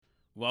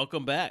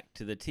Welcome back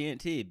to the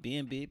TNT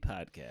B&B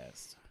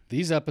podcast.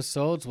 These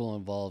episodes will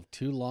involve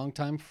two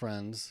longtime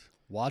friends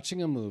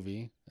watching a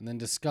movie and then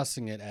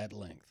discussing it at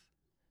length.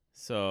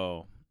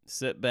 So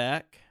sit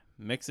back,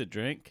 mix a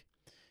drink,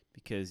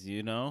 because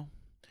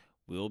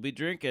we'll be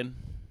drinking.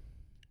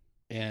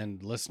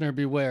 And listener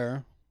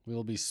beware, we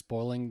will be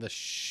spoiling the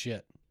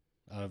shit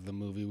out of the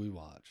movie we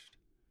watched.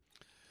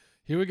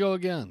 Here we go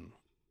again.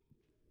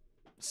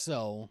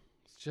 So,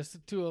 it's just the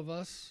two of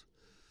us.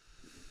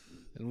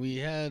 And we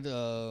had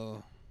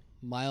a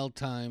mild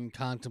time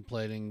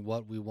contemplating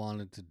what we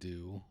wanted to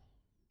do.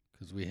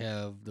 Because we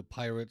have the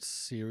Pirates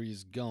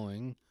series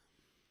going.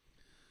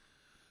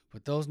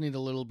 But those need a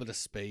little bit of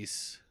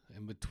space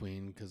in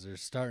between because they're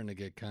starting to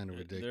get kind of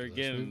ridiculous. They're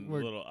getting a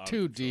little out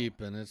too of control.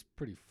 deep and it's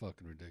pretty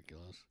fucking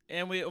ridiculous.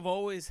 And we have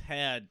always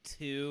had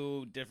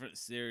two different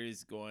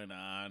series going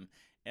on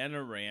and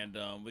a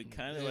random. We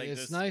kind of like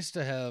it's this. nice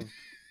to have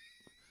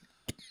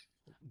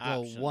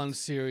go Options.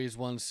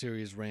 one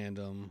series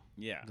random.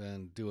 Yeah.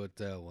 Then do it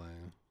that way.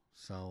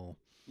 So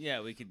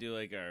Yeah, we could do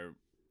like our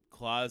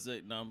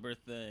closet number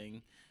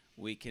thing.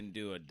 We can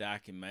do a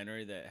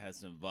documentary that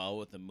has involved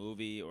with a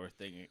movie or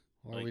thing.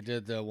 or we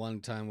did that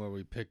one time where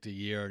we picked a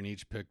year and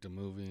each picked a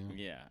movie.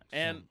 Yeah.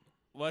 And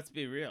let's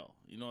be real.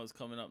 You know what's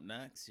coming up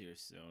next here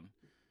soon?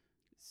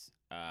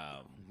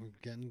 We're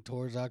getting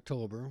towards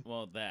October.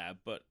 Well, that,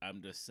 but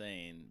I'm just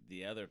saying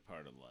the other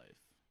part of life.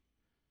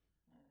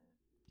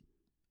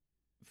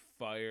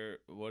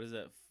 What is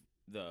that?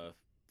 The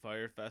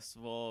Fire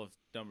Festival of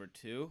number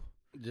 2?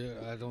 Yeah,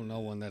 I don't know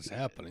when that's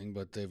happening,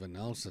 but they've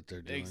announced that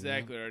they're doing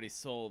Exactly, it. already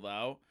sold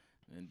out.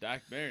 And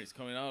documentary's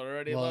coming out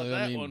already Well, about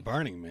that I mean, one.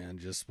 Burning Man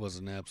just was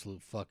an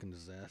absolute fucking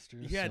disaster.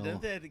 Yeah, so.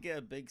 didn't they have to get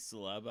a big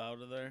celeb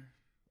out of there?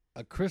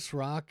 Chris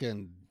Rock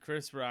and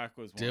Chris Rock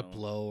was one of them.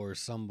 Diplo or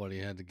somebody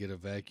had to get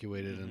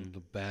evacuated in the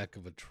back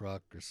of a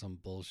truck or some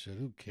bullshit.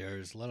 Who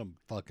cares? Let them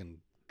fucking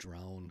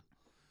drown.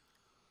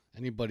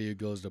 Anybody who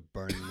goes to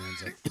Burning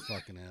Man's a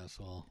fucking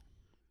asshole.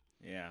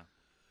 Yeah.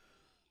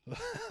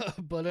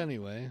 But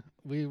anyway,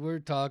 we were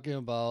talking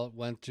about,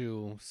 went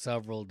to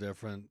several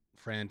different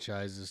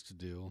franchises to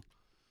do.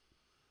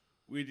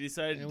 We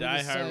decided And we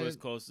Die Hard was decided-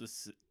 close to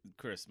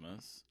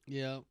Christmas.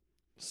 Yeah.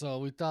 So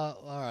we thought,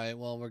 all right,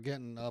 well, we're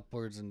getting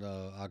upwards into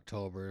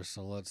October,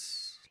 so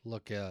let's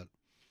look at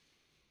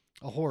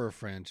a horror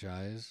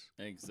franchise.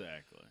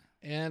 Exactly.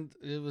 And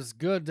it was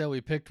good that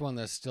we picked one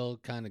that's still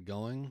kind of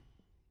going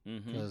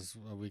Mm-hmm. because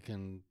we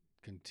can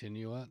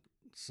continue it.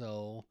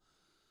 So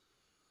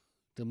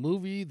the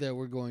movie that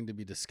we're going to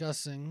be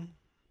discussing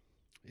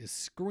is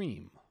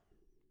Scream,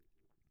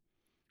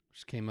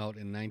 which came out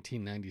in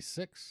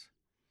 1996.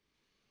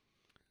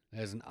 It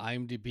has an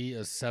IMDb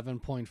of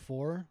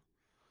 7.4,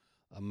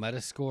 a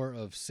Metascore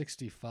of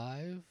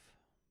 65,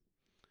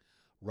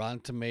 Rotten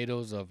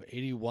Tomatoes of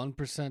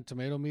 81%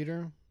 tomato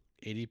meter,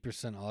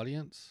 80%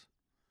 audience.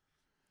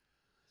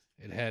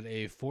 It had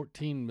a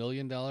 $14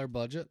 million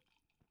budget.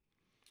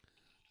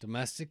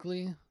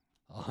 Domestically,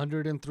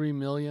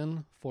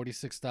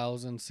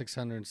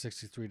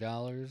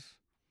 $103,046,663.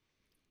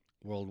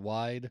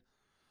 Worldwide,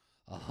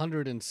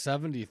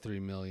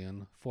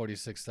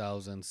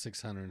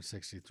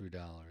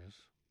 $173,046,663.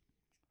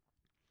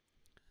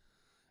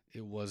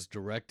 It was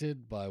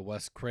directed by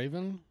Wes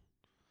Craven,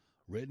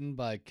 written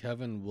by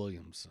Kevin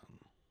Williamson.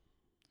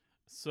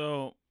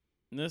 So,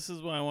 this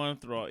is what I want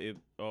to throw at you.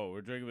 Oh,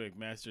 we're drinking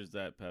McMaster's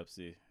that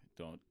Pepsi.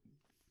 Don't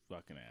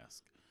fucking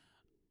ask.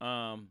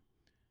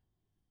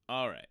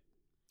 All right.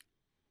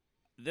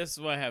 This is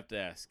what I have to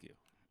ask you.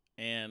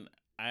 And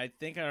I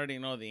think I already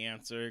know the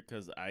answer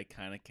because I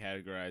kind of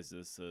categorize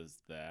this as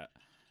that.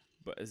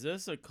 But is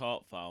this a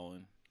cult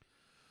following?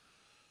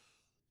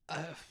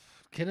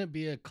 Can it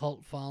be a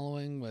cult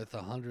following with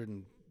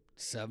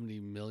 170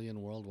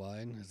 million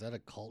worldwide? Is that a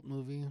cult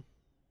movie?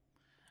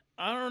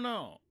 I don't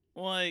know.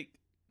 Like,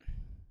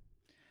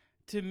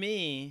 to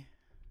me,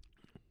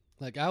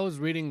 Like, I was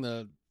reading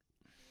the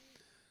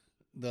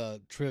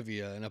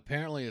trivia, and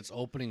apparently it's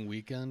opening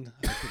weekend.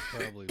 I could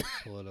probably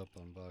pull it up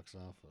on box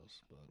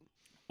office, but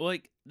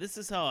like, this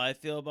is how I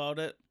feel about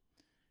it.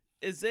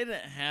 Is they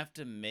didn't have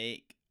to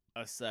make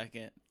a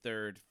second,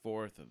 third,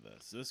 fourth of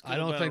this. This I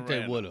don't think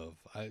they would have.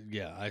 have.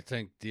 I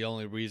think the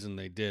only reason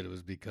they did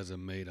was because it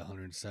made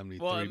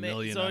 173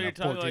 million so on you're a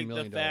talking $14 like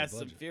million the Fast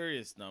budget. and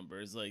Furious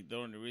numbers. Like, the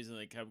only reason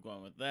they kept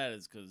going with that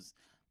is because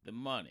the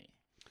money.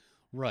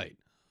 Right.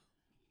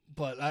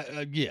 But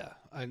I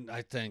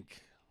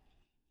think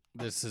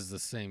this is the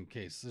same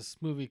case. This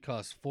movie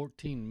cost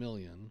 $14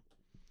 million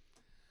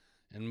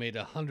and made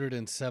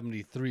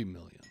 173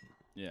 million.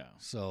 Yeah.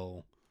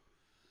 So,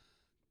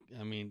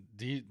 I mean,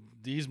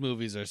 these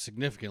movies are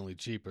significantly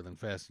cheaper than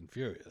Fast and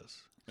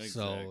Furious. So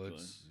Exactly.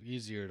 it's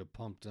easier to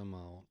pump them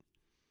out.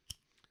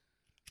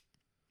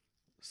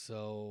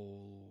 So,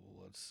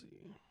 let's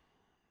see.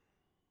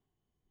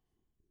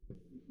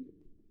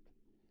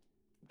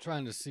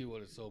 Trying to see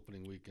what its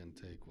opening weekend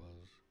take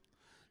was.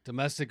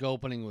 Domestic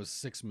opening was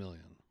 6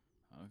 million.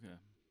 Okay.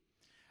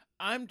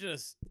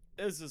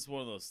 This is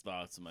one of those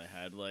thoughts in my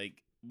head.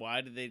 Like,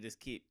 why did they just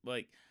keep,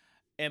 like,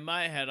 in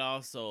my head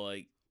also,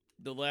 like,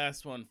 the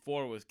last one,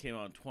 4, came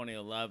out in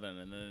 2011,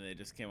 and then they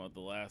just came out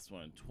the last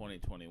one in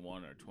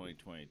 2021 or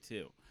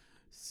 2022.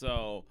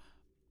 So,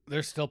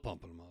 They're still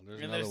pumping them out. There's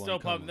and another they're one still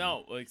coming. pumping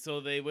out. Like, so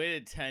they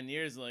waited 10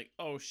 years, like,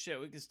 oh shit,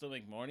 we can still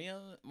make money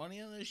on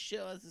this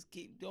shit. Let's just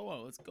keep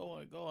going. Let's go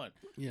on.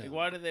 Yeah. Like,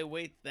 why did they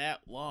wait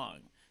that long?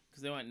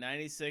 Because they went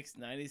 96,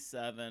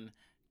 97,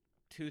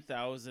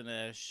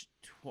 2000-ish,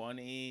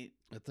 20.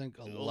 I think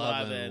 11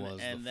 11, was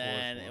and the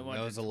then fourth it one. went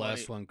That to was the 20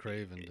 last one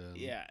Craven did.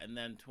 Yeah, and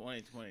then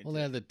 2022. Well,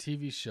 they had the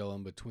TV show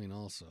in between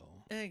also.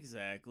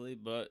 Exactly,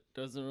 but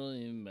doesn't really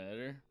even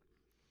matter.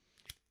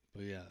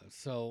 But yeah,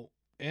 so,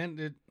 and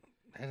it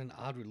had an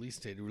odd release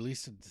date. It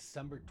released on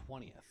December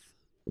 20th.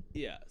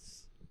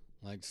 Yes.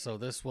 Like, so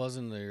this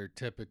wasn't their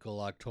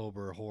typical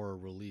October horror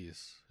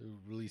release. It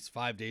released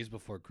 5 days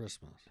before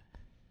Christmas.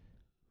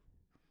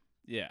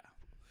 Yeah.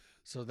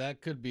 So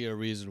that could be a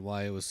reason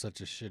why it was such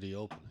a shitty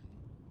opening.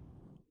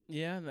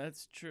 Yeah,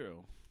 that's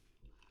true.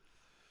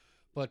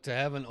 But to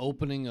have an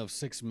opening of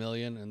 6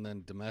 million and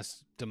then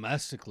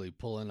domestically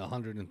pull in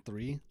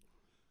 103,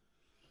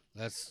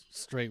 that's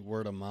straight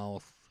word of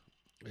mouth.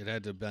 It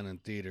had to have been in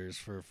theaters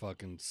for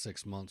fucking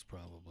 6 months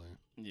probably.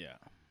 Yeah.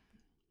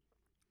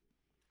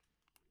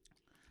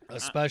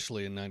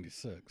 Especially in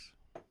 96.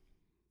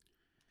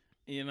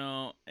 You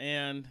know,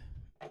 and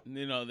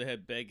they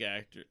had big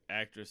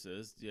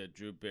actresses. You had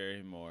Drew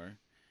Barrymore.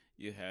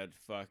 You had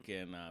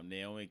fucking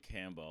Naomi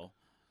Campbell.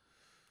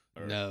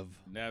 Or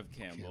Nev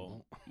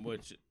Campbell.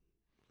 Which,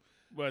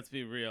 let's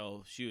be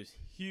real, she was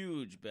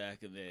huge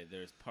back in the day.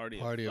 There's Party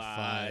of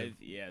Five.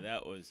 Yeah,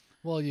 that was.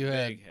 Well, you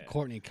had hit.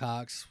 Courtney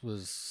Cox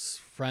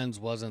was Friends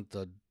wasn't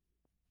the.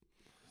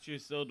 She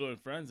was still doing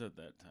Friends at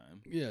that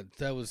time. Yeah,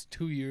 that was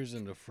 2 years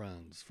into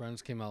Friends.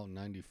 Friends came out in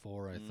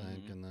 94, I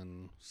think, and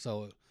then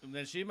And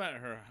then she met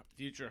her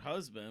future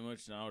husband,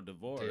 which now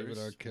divorced. David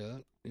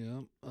Arquette.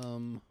 Yeah.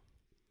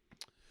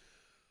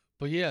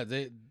 But yeah,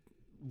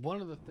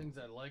 one of the things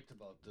I liked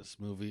about this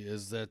movie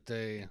is that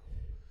they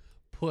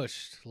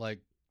pushed, like,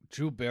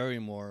 Drew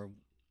Barrymore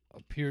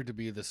appeared to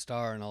be the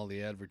star in all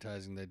the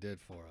advertising they did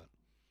for it.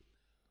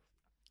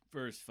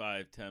 First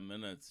 5-10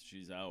 minutes,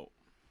 she's out.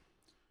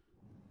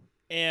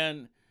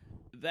 And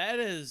that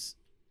is,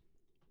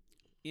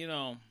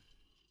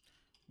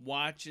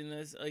 watching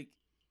this, like,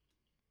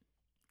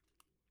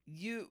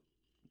 you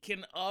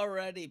can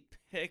already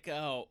pick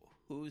out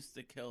who's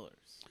the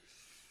killers.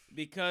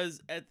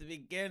 Because at the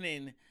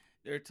beginning,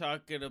 they're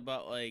talking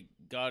about, like,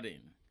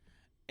 gutting.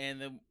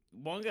 And the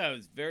one guy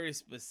was very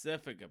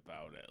specific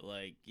about it.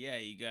 Like, yeah,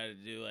 you got to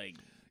do, like...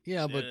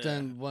 Yeah, but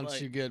then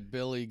once you get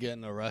Billy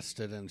getting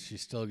arrested and she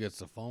still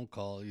gets a phone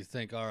call, you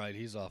think, all right,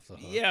 he's off the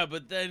hook. Yeah,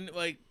 but then,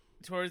 like,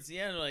 towards the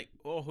end, like,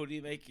 oh, who do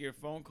you make your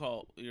one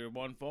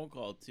phone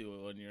call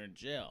to when you're in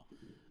jail?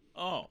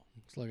 Oh.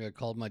 It's like I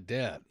called my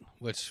dad,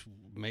 which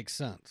makes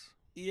sense.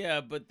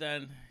 Yeah, but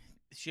then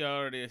she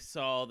already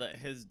saw that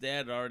his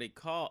dad already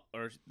called,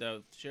 or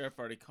the sheriff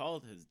already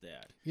called his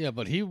dad. Yeah,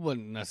 but he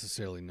wouldn't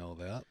necessarily know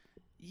that.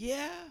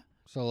 Yeah.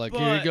 So, like,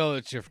 here you go.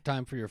 It's your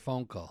time for your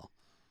phone call.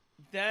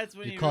 That's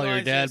when you call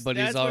your dad, but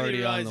he's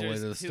already on the way to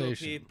the two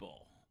station.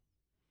 People.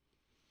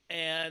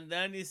 And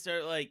then you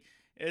start, like,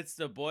 it's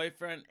the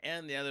boyfriend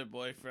and the other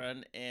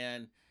boyfriend,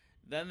 and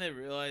then they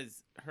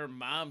realize her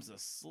mom's a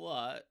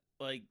slut.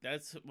 Like,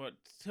 that's what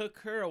took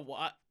her a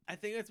while. I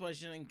think that's why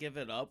she didn't give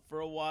it up for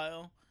a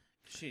while.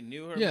 She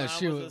knew her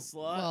mom was a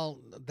slut. Well,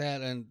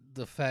 that and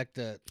the fact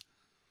that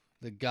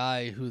the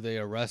guy who they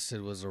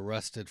arrested was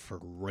arrested for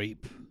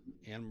rape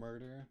and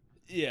murder.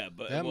 Yeah,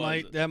 but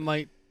that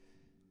might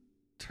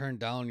turn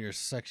down your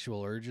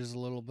sexual urges a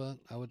little bit,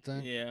 I would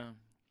think. Yeah.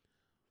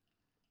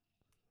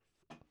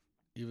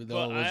 Even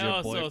though it was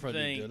your boyfriend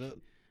who did it.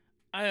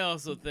 I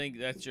also think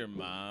that's your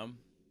mom.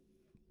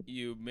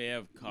 You may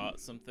have caught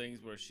some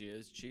things where she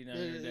is cheating on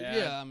your dad.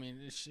 Yeah, I mean,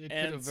 it could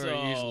have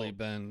very easily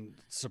been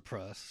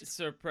suppressed.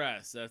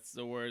 Suppressed, that's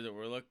the word that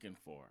we're looking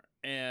for.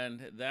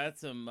 And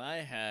that's in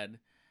my head.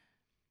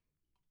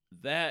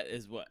 That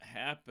is what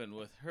happened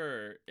with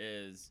her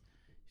is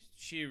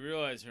she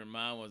realized her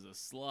mom was a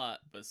slut,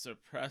 but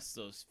suppressed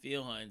those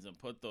feelings and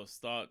put those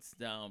thoughts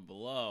down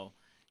below.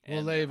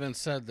 Well, they even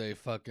said they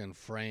fucking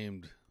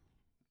framed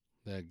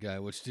that guy,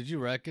 which did you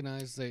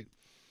recognize? They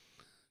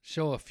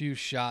show a few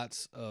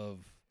shots of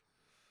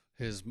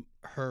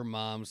her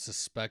mom's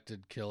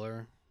suspected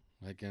killer,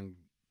 like in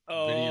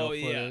video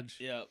footage.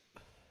 Yeah, yep.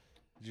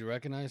 Did you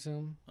recognize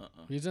him?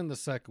 He's in the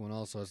second one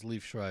also. It's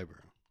Leif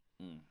Schreiber,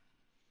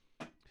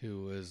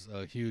 who is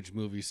a huge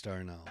movie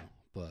star now,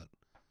 but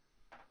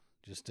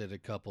just did a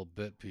couple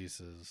bit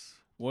pieces.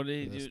 What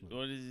did he do?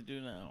 What does he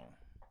do now?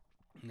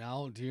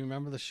 Now, do you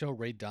remember the show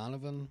Ray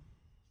Donovan?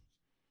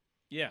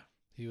 Yeah.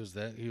 He was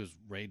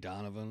Ray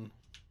Donovan.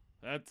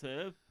 That's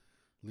it?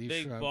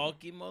 Big,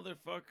 bulky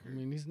motherfucker. I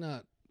mean, he's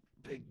not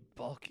big,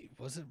 bulky.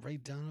 Was it Ray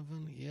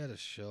Donovan? He had a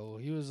show.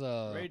 He was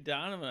Ray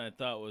Donovan, I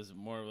thought, was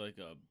more like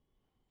a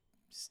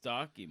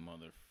stocky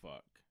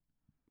motherfucker.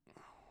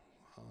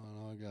 Oh,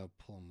 no, I gotta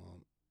pull him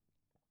up.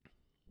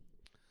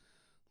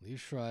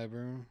 Leif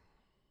Schreiber.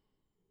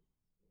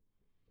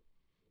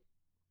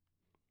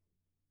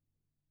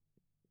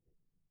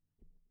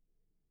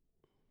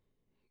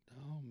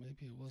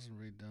 Maybe it wasn't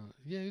Ray Donovan.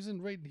 Yeah,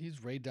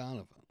 he's Ray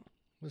Donovan.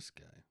 This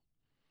guy.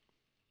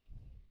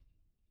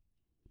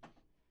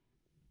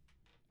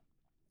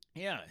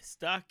 Yeah,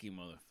 stocky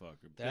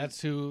motherfucker. That's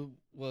who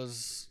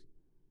was.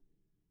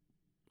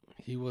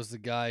 He was the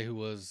guy who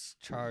was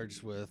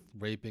charged with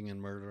raping and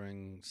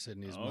murdering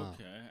Sydney's mom.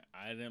 Okay,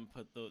 I didn't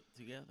put those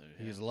together.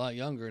 He's a lot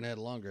younger and had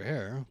longer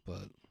hair,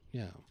 but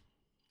yeah.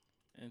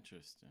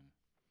 Interesting.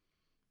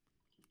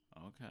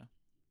 Okay.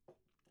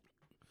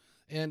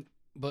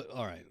 But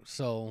all right,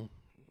 so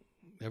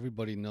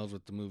everybody knows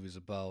what the movie's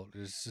about.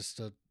 It's just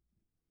a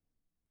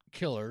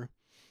killer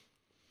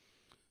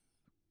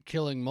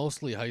killing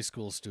mostly high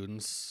school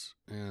students,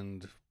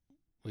 and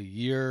a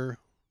year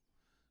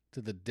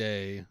to the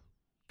day,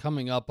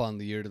 coming up on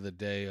the year to the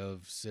day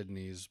of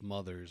Sydney's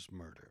mother's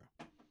murder.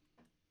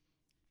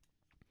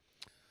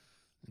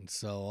 And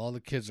so all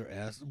the kids are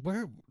asked,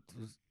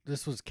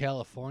 this was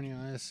California,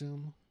 I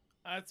assume?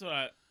 That's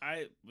what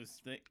I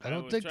was thinking. I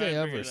don't think they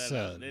ever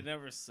said. They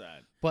never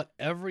said. But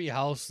every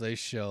house they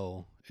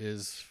show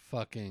is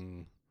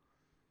fucking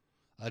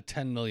a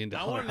 $10 million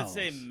house. I want to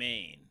say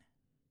Maine.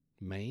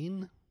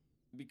 Maine?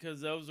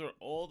 Because those are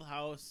old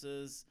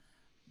houses.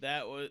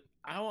 I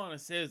want to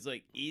say it's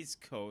like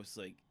East Coast.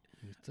 Like,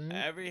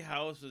 every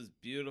house was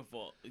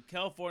beautiful.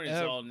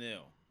 California's all new.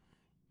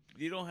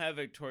 You don't have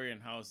Victorian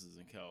houses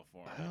in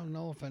California. I don't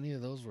know if any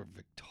of those were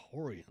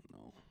Victorian,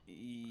 though.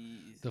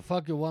 The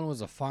fucking one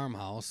was a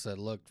farmhouse that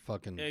looked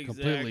fucking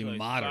completely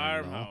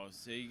modern.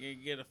 Farmhouse. So you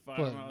can get a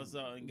farmhouse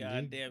out in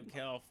goddamn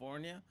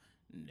California?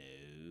 No.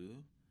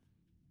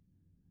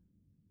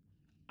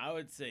 I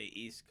would say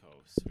East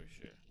Coast for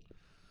sure.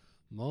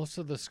 Most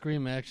of the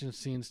Scream action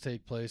scenes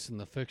take place in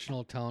the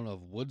fictional town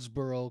of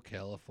Woodsboro,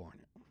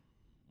 California.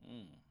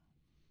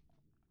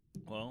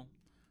 Well,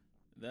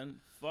 then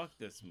fuck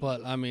this movie.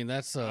 But, I mean,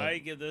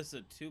 I give this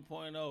a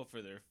 2.0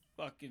 for their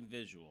fucking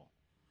visual.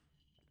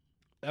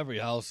 Every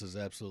house is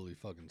absolutely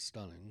fucking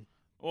stunning.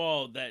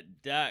 Well,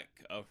 that deck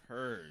of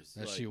hers.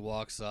 That she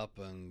walks up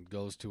and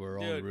goes to her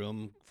own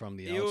room from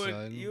the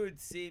outside. You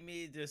would see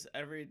me just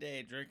every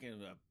day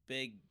drinking a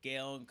big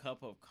gallon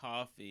cup of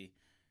coffee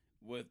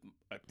with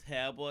a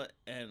tablet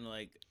and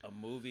like a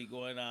movie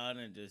going on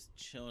and just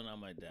chilling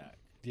on my deck.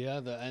 Yeah,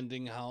 the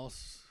ending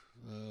house.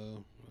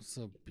 It's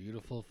a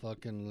beautiful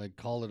fucking, like,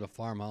 called it a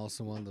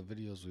farmhouse in one of the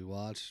videos we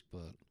watched,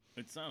 but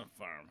it's not a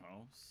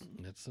farmhouse.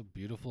 It's a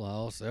beautiful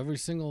house. Every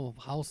single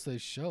house they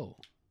show.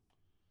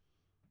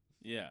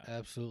 Yeah.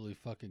 Absolutely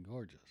fucking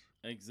gorgeous.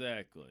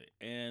 Exactly.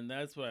 And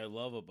that's what I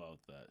love about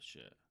that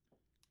shit.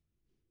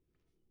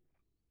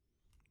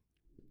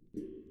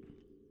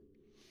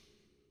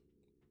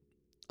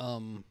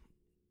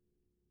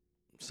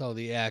 So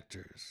the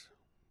actors.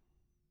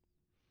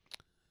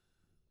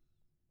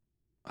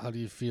 How do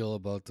you feel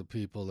about the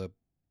people that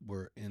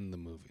were in the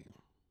movie?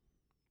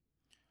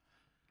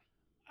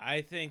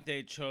 I think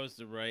they chose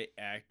the right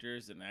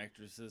actors and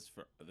actresses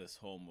for this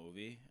whole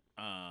movie.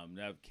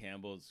 Neve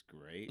Campbell's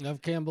great.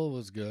 Neve Campbell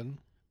was good.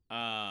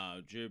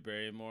 Drew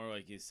Barrymore,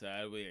 like you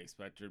said, we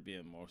expect her to be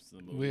in most of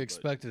the movie. We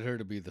expected her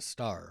to be the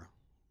star,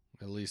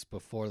 at least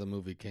before the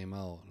movie came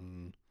out.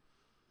 And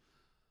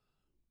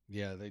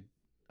yeah,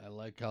 I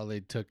like how they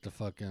took the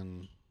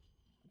fucking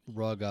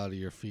rug out of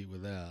your feet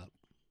with that.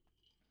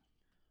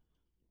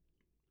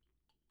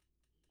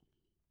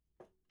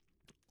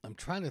 I'm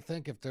trying to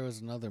think if there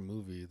was another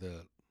movie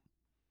that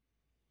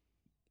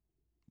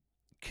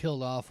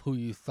killed off who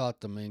you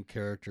thought the main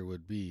character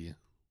would be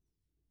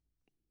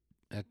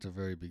at the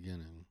very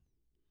beginning.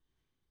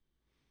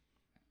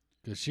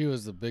 Because she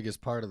was the biggest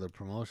part of the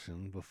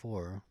promotion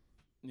before.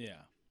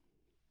 Yeah.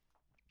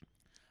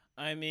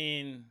 I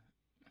mean,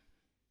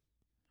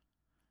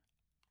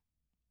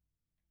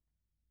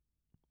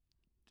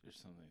 there's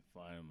something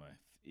flying in my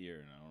ear,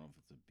 and I don't know if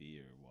it's a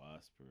bee or a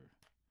wasp or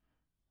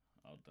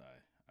I'll die.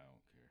 I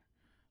don't care.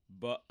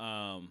 But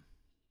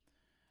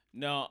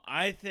no,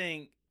 I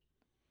think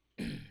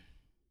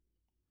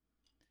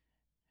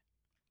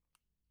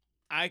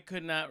I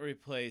could not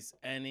replace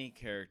any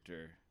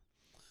character.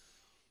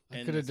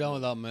 I could have done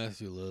without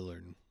Matthew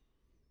Lillard.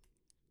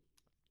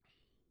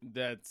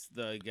 That's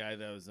the guy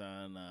that was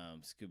on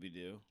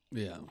Scooby-Doo.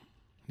 Yeah,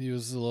 he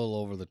was a little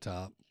over the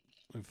top.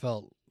 It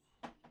felt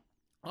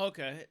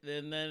okay.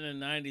 And then in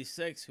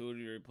 '96, who would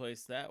you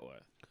replace that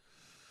with?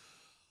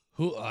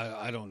 Who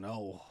I don't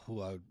know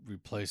who I would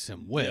replace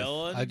him with.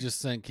 Dylan? I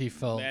just think he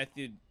felt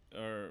Matthew,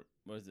 or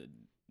was it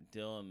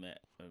Dylan?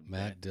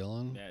 Matt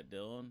Dillon. Matt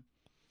Dillon.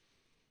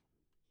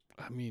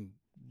 I mean,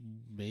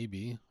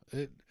 maybe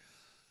they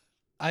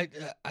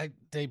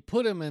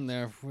put him in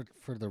there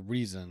for the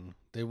reason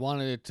they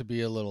wanted it to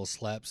be a little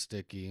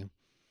slapsticky,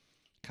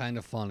 kind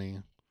of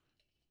funny,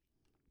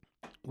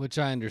 which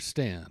I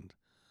understand.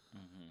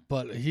 Mm-hmm.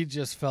 But he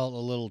just felt a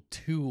little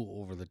too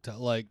over the top,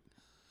 like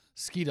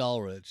Skeet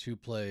Ulrich, who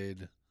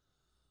played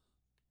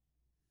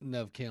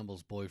Neve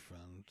Campbell's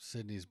boyfriend,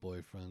 Sydney's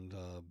boyfriend,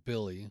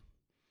 Billy.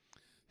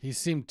 He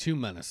seemed too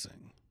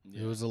menacing.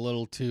 Yeah. It was a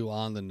little too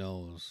on the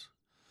nose.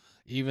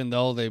 Even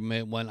though they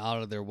went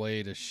out of their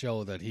way to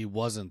show that he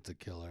wasn't the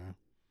killer.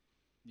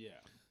 Yeah.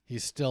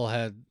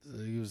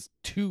 he was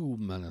too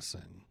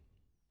menacing.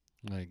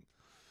 Like,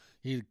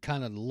 he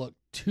kind of looked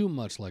too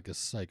much like a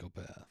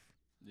psychopath.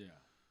 Yeah.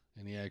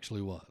 And he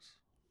actually was.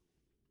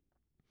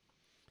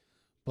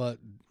 But,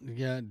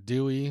 yeah,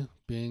 Dewey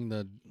being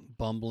the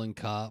bumbling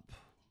cop.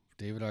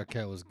 David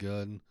Arquette was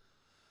good.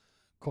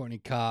 Courtney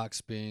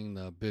Cox being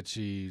the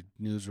bitchy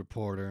news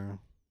reporter.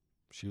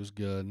 She was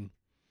good.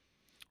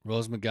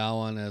 Rose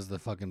McGowan as the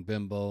fucking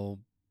bimbo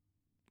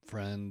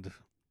friend.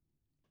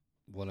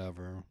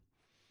 Whatever.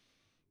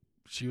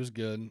 She was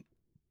good.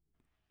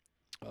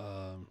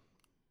 The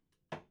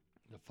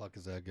fuck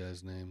is that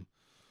guy's name?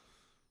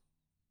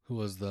 Who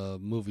was the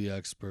movie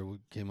expert who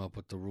came up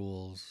with the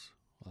rules?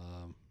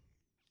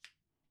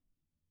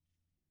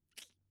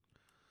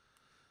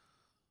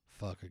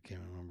 Fuck, I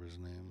can't remember his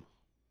name.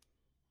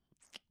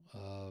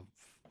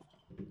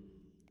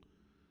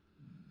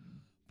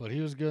 But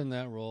he was good in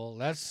that role.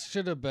 That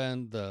should have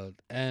been the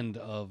end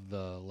of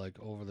the like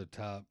over the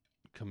top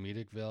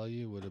comedic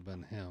value. Would have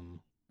been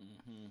him.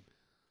 Mm-hmm.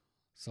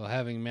 So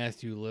having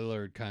Matthew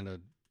Lillard kind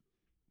of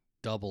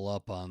double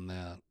up on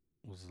that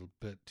was a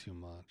bit too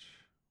much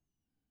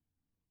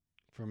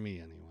for me,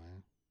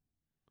 anyway.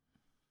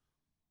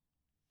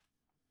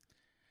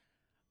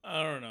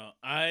 I don't know.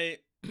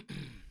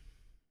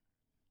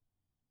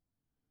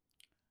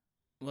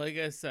 Like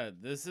I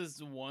said, this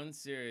is one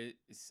series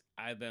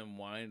I've been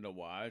wanting to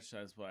watch.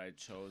 That's why I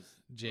chose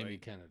Jamie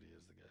Kennedy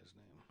is the guy's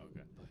name.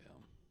 Okay. But,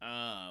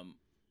 yeah.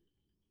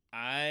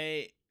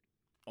 I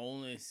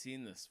only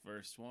seen this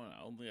first one.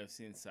 I don't think I've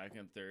seen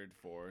second, third,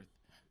 fourth.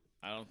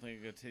 I don't think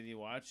I continue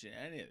watching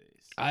any of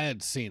these. I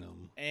had seen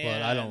them,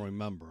 but I don't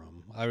remember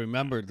them. I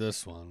remembered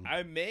this one.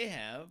 I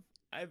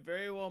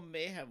very well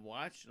may have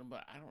watched them,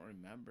 but I don't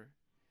remember.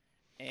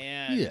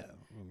 And yeah,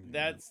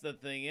 that's the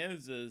thing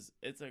is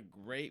it's a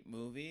great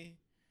movie.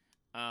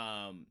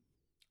 And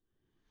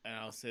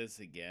I'll say this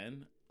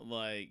again,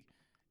 like,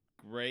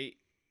 great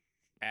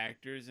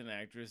actors and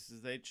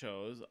actresses they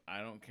chose.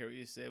 I don't care what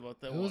you say about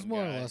that. It was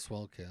more or less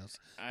well cast.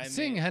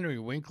 Seeing Henry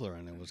Winkler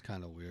in it was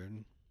kind of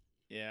weird.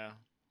 Yeah.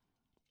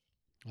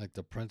 Like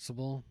the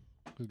principal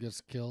who gets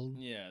killed.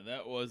 Yeah,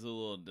 that was a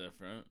little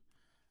different.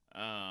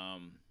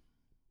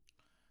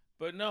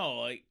 But no,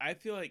 like, I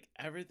feel like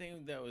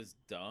everything that was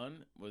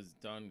done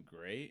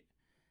great.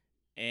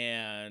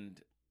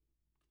 And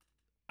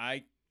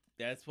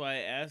that's why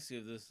I asked you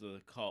if this was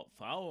a cult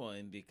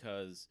following,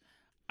 because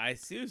I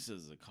see this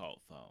as a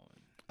cult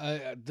following.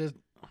 I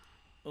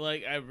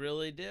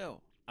really do.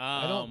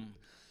 I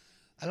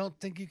don't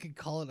think you could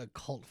call it a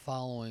cult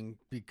following,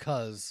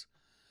 because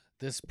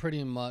this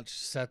pretty much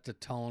set the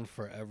tone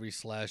for every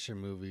slasher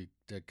movie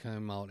that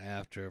came out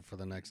after for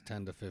the next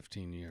 10 to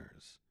 15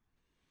 years.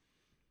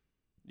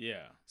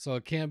 Yeah. So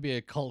it can't be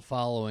a cult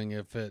following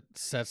if it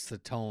sets the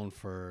tone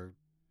for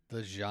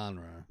the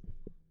genre.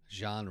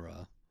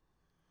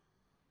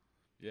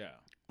 Yeah.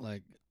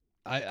 Like,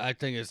 I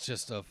think it's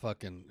just it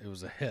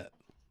was a hit.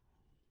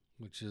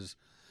 Which is,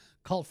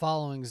 cult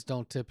followings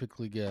don't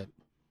typically get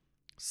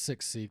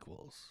 6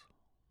 sequels.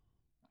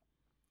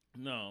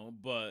 No,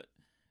 but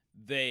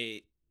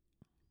they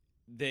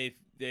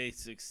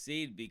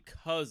succeed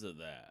because of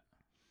that.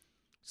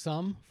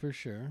 Some, for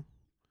sure.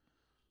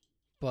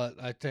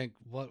 But I think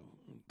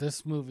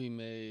this movie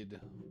made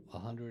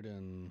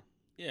 $14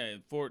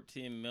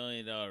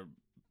 million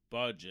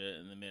budget,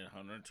 and they made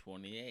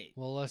 128.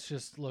 Well, let's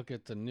just look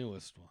at the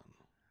newest one,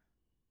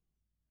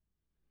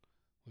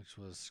 which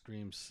was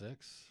Scream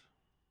 6.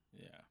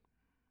 Yeah.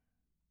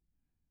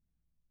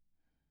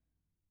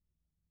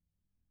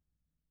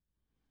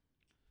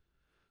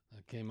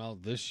 That came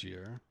out this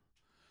year.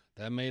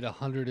 That made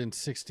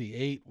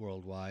 168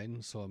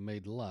 worldwide, so it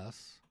made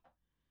less.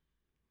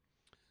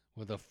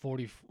 With a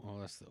 40...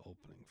 Oh, that's the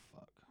opening.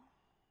 Fuck.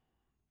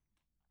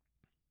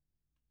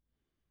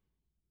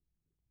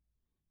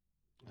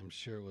 I'm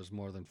sure it was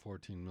more than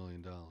 $14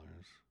 million.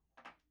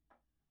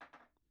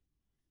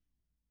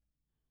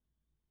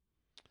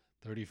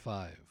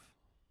 35.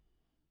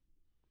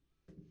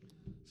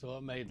 So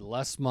it made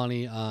less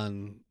money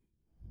on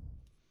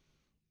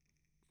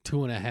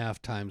 2.5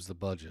 times the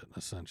budget,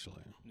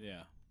 essentially.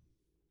 Yeah.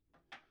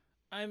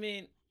 I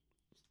mean,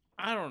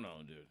 I don't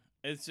know, dude.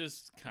 It's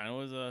just kind of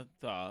was a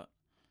thought,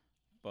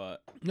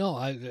 but no,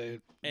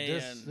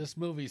 this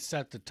movie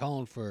set the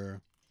tone for,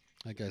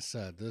 like I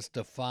said, this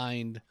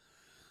defined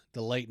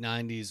the late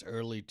 90s,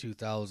 early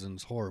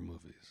 2000s horror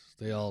movies.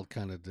 They all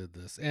kind of did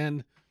this.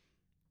 And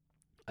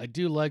I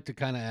do like the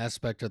kind of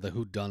aspect of the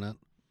whodunit.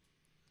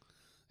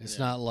 It's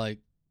not like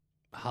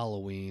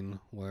Halloween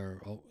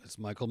where, it's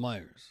Michael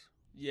Myers.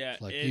 Yeah.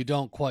 It's like you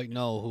don't quite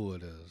know who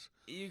it is.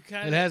 It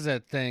has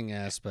that thing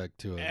aspect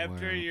to it.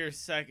 After your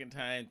second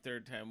time,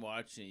 third time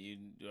watching it,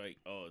 you're like,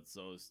 oh, it's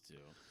those two.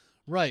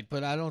 Right,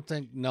 but I don't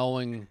think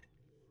knowing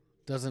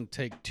doesn't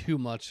take too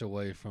much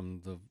away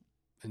from the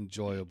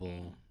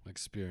enjoyable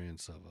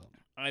experience of it.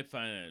 I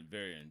find it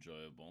very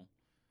enjoyable.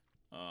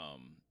 I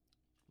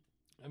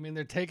mean,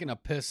 they're taking a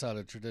piss out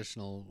of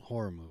traditional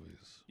horror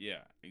movies.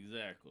 Yeah,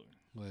 exactly.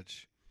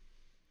 Which,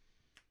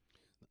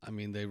 I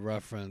mean, they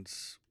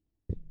reference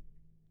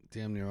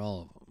damn near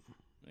all of them.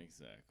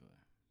 Exactly.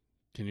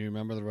 Can you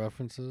remember the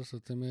references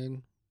that they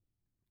made?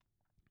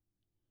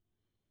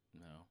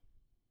 No.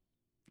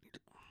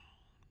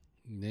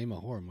 Name a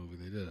horror movie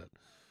they did it.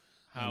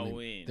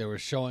 Halloween. They were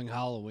showing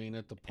Halloween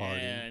at the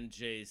party. And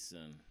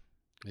Jason.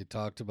 They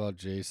talked about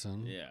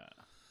Jason. Yeah.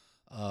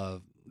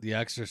 The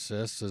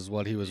Exorcist is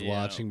what he was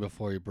watching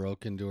before he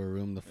broke into her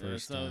room the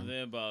first time.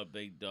 Something about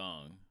Big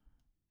Dong.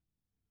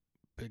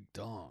 Big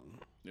Dong.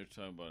 They're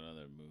talking about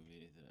another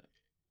movie that.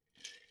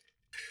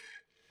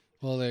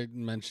 Well, they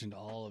mentioned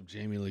all of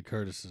Jamie Lee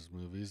Curtis's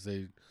movies.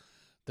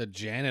 The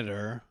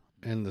janitor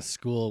in the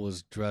school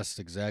was dressed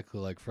exactly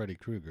like Freddy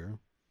Krueger.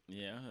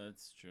 Yeah,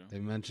 that's true. They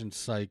mentioned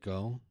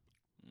Psycho.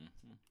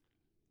 Mm-hmm.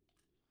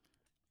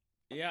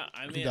 Yeah,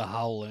 I mean The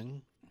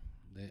Howling.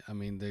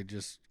 They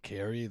just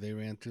they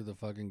ran through the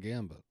fucking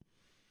gambit.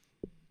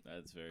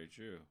 That's very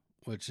true.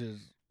 Which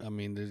is,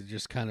 they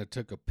just kind of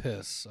took a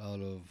piss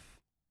out of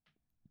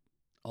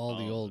all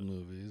the old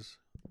movies.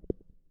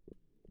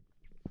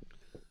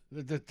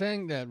 The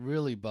thing that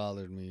really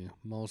bothered me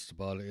most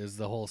about it is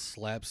the whole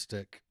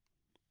slapstick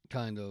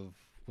kind of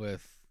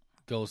with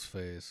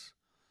Ghostface.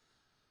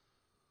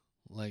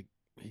 Like,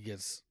 he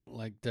gets,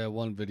 like that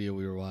one video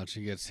we were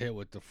watching, he gets hit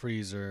with the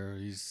freezer.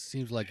 He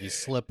seems like he's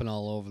slipping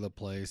all over the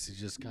place. He's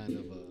just kind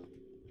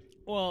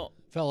of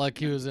felt like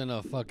he was in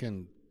a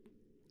fucking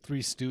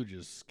Three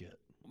Stooges skit.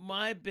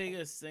 My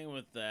biggest thing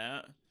with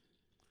that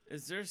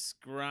is they're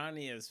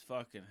scrawny as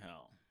fucking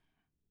hell.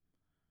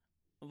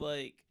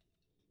 Like,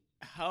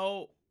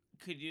 how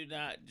could you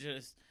not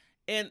just...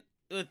 And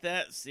with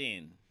that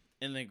scene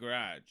in the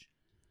garage,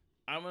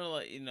 I'm going to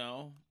let you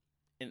know,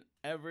 in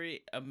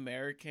every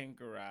American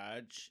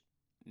garage,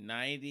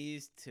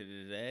 90s to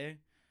today,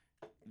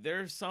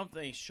 there's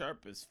something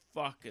sharp as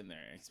fuck in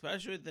there,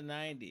 especially with the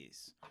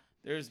 90s.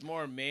 There's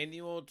more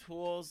manual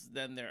tools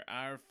than there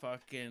are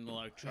fucking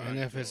electronic And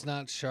if tools. it's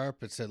not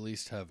sharp, it's at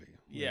least heavy.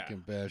 Yeah. You can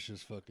bash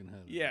his fucking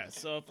head. Yeah,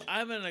 so if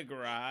I'm in a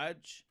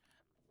garage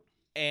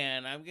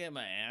and I'm getting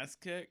my ass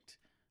kicked,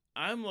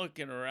 I'm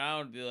looking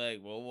around and be like,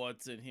 well,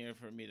 what's in here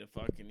for me to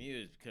fucking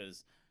use?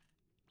 Because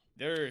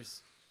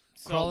there's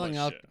so crawling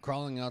much shit.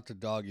 Crawling out the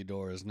doggy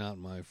door is not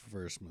my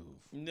first move.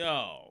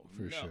 No.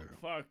 For sure.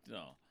 Fuck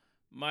no.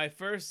 My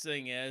first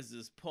thing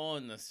is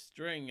pulling the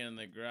string in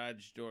the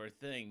garage door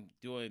thing,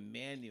 doing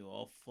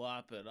manual,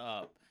 flop it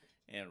up,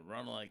 and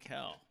run like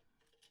hell.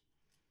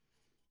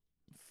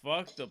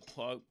 Fuck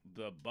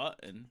the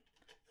button.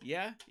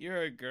 Yeah,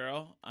 you're a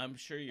girl. I'm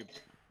sure you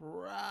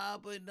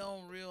probably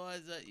don't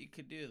realize that you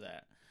could do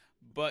that.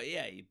 But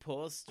yeah, you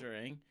pull a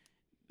string,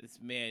 it's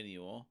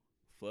manual,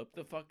 flip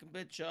the fucking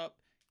bitch up,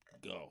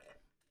 go.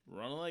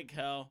 Run like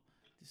hell,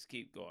 just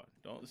keep going.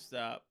 Don't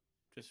stop,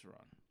 just run.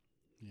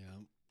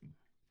 Yeah.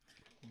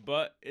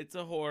 But it's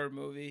a horror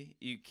movie.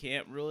 You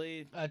can't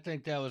really... I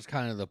think that was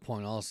kind of the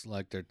point. Also,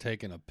 like, they're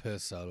taking a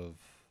piss out of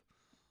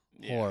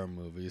horror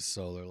movies,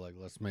 so they're like,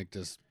 let's make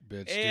this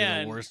bitch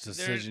do the worst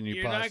decision you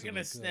possibly could. You're not going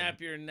to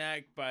snap your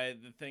neck by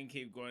the thing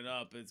keep going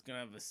up. It's going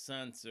to have a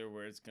sensor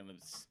where it's going to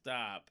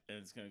stop, and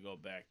it's going to go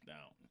back down.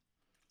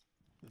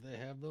 Did they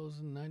have those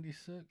in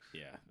 96?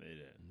 Yeah, they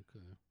did.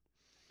 Okay.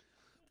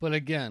 But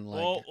again,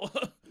 like...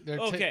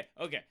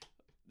 okay.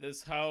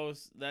 This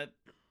house,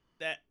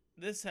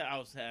 this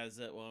house has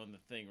it when the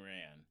thing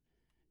ran.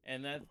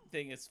 And that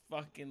thing is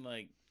fucking,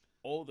 like,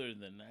 older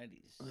than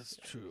 90s. That's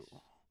true.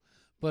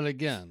 But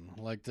again,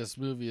 like, this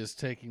movie is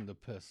taking the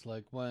piss.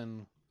 Like,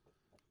 when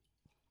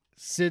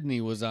Sydney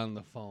was on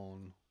the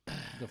phone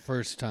the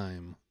first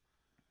time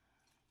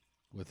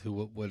with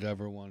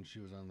whatever one she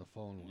was on the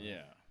phone with.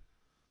 Yeah.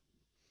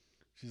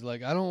 She's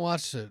like, I don't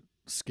watch the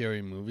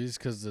scary movies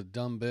because the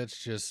dumb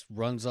bitch just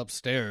runs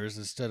upstairs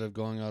instead of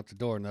going out the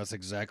door. And that's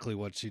exactly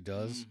what she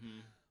does. Mm-hmm.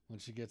 When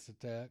she gets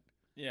attacked.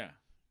 Yeah.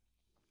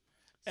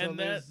 So and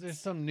there's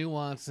some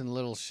nuance and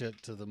little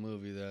shit to the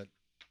movie that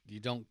you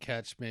don't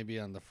catch maybe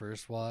on the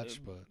first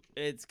watch, but...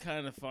 It's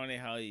kind of funny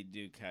how you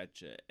do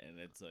catch it, and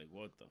it's like,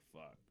 what the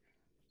fuck?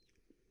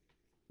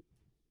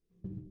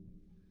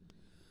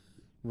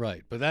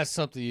 Right, but that's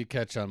something you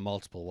catch on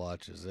multiple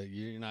watches. That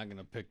you're not going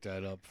to pick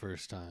that up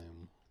first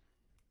time.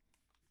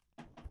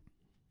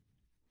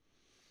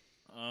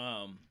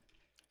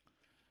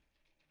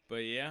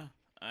 But yeah,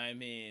 I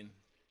mean...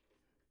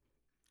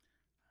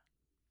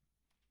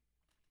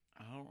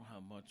 I don't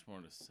have much more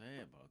to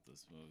say about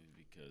this movie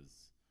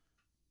because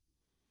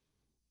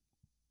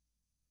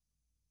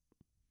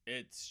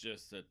it's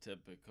just a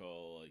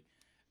typical, like,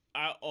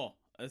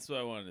 that's what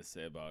I wanted to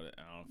say about it.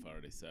 I don't know if I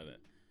already said it,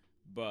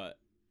 but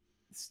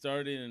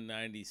starting in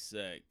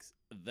 96,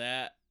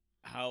 that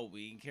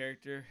Halloween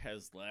character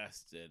has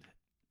lasted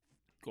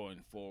going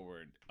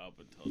forward up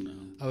until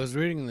now. I was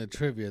reading the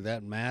trivia.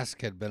 That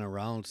mask had been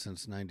around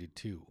since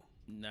 92.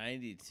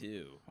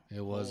 92.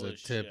 It was a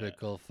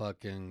typical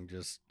fucking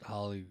just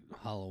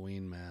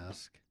Halloween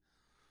mask.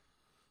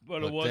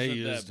 But it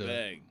wasn't that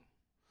big.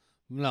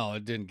 No,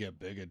 it didn't get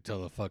big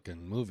until the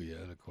fucking movie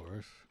hit, of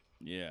course.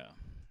 Yeah.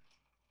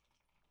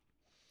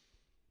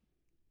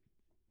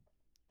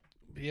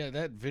 But yeah,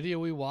 that video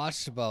we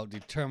watched about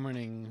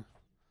determining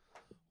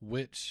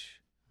which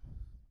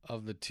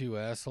of the two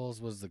assholes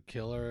was the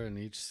killer in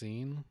each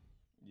scene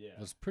Yeah.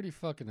 was pretty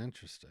fucking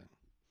interesting.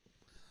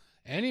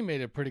 And he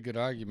made a pretty good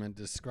argument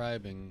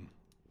describing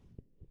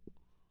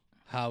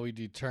how he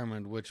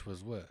determined which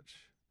was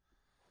which.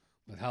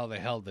 With how they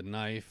held the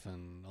knife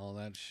and all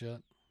that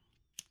shit.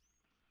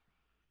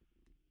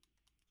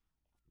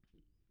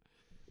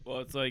 Well,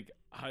 it's like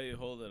how you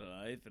hold a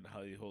knife and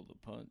how you hold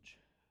a punch.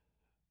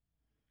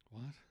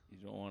 What? You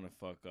don't want to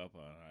fuck up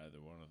on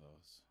either one of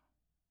those.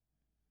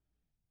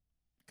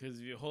 Because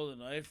if you hold a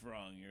knife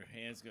wrong, your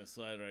hand's going to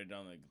slide right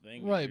down the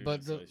thing. and Right, you're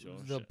but gonna the slice your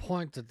own the shit.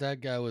 point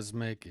that guy was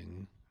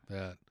making,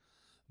 that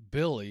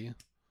Billy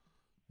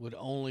would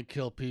only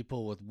kill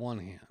people with one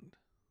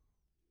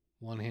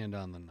hand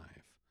on the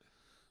knife,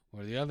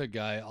 where the other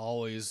guy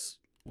always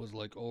was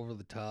like over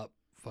the top,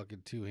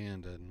 fucking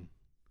two-handed,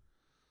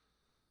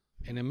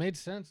 and it made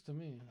sense to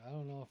me. I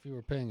don't know if you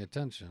were paying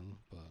attention,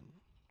 but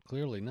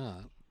clearly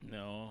not.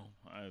 No,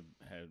 I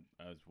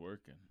was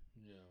working.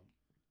 Yeah.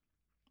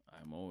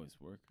 I'm always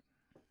working.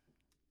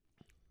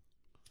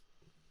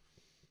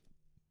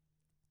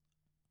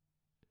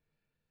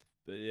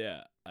 But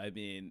yeah, I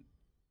mean,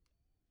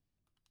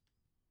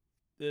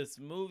 this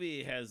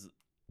movie has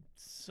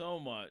so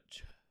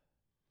much.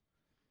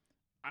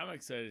 I'm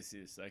excited to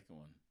see the second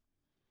one.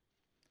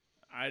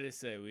 I just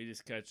say we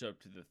just catch up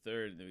to the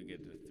third, and then we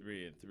get to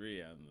 3 and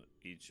 3 on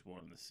each one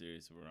of the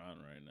series we're on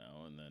right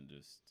now, and then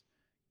just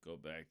go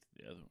back to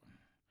the other one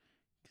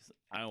because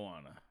I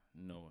want to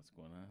know what's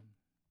going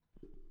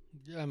on.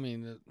 Yeah, I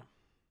mean,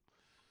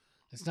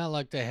 it's not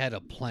like they had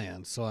a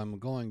plan, so I'm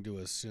going to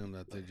assume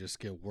that they just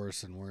get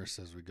worse and worse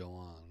as we go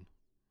on.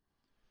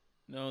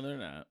 No, they're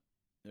not.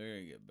 They're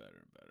gonna get better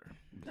and better.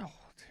 No,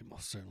 they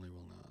most certainly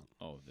will not.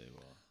 Oh, they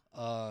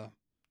will.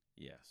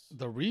 Yes.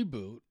 The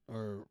reboot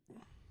or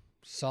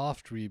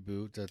soft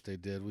reboot that they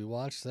did, we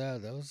watched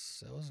that. That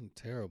wasn't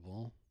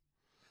terrible.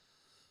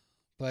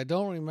 But I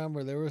don't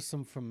remember, there was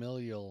some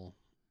familial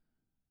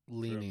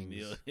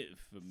leanings.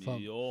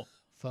 Familial.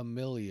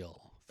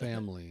 Familial,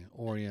 family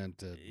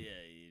oriented Yeah,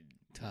 you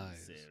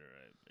ties. didn't say it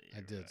right. But I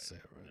you're did right. say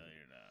it right. No,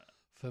 you're not.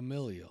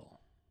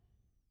 Familial.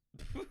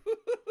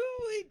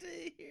 Wait till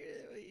you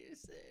hear what you're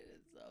saying.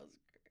 It sounds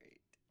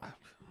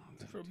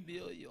great.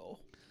 Familial.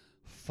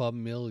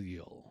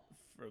 Familial.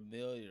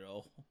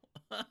 Familial.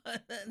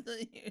 That's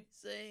what you're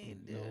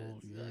saying, dude. No,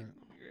 It's you're- like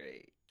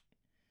great.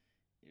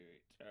 You're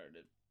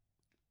retarded.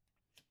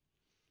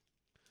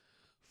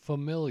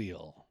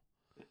 Familial.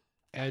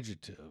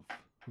 Adjective.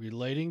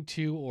 Relating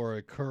to or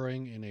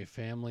occurring in a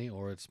family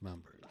or its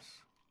members.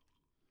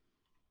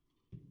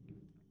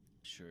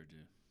 Sure,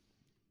 dude.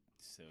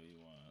 Say what you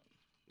want.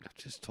 I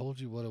just told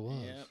you what it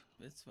was. Yep,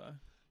 it's fine.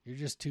 You're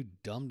just too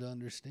dumb to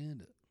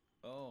understand it.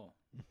 Oh.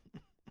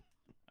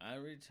 I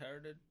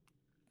retarded?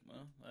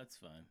 Well, that's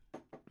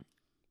fine.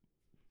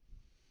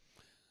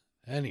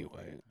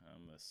 Anyway,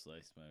 I'm going to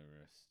slice my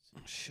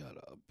wrist. shut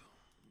up.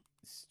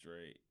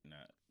 Straight,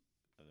 not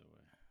other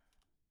way.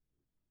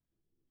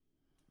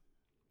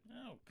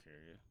 I don't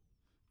care.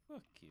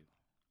 Fuck you.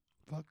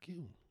 Fuck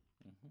you.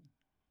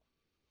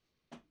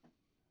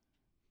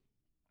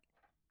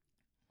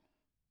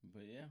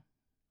 But yeah.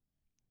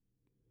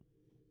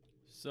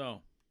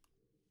 So,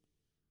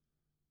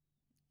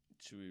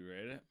 should we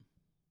rate it?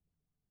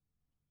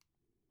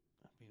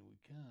 I mean, we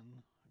can.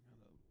 I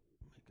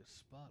gotta make a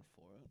spot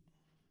for it.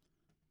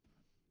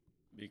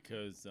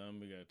 Because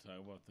we gotta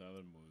talk about the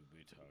other movie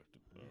we talked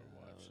about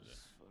or watched it.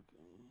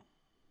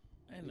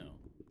 I know.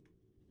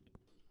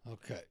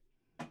 Okay.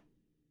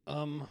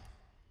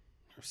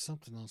 There's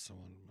something else I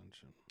wanted to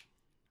mention.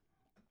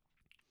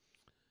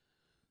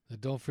 The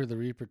Don't Fear the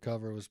Reaper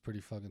cover was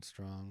pretty fucking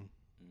strong.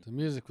 The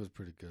music was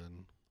pretty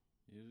good.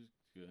 It was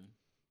good.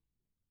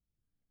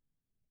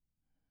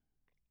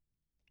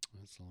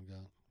 That's all I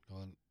got. Go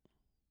ahead.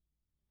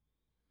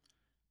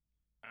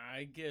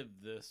 I give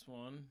this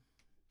one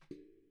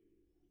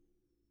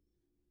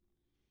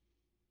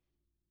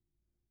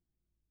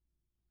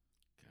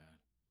God,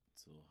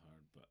 it's a little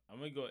hard, but I'm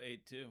gonna go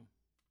 8-2.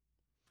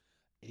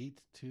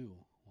 8-2.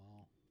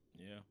 Wow.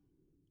 Yeah.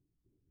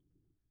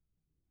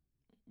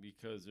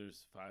 Because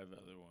there's 5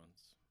 other ones.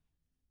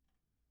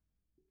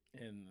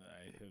 And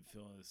I have a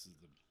feeling this is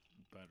the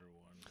better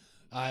one.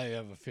 I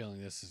have a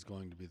feeling this is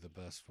going to be the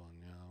best one,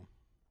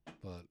 yeah.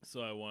 But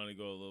So I want to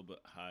go a little bit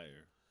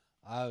higher.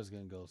 I was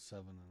gonna go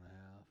 7.5.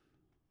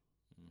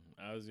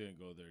 I was going to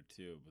go there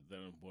too, but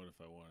then what if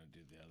I want to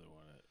do the other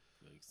one at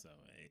like 7,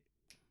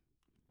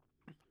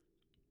 8?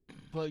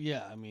 But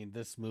yeah, I mean,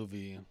 this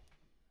movie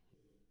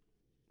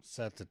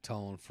set the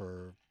tone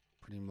for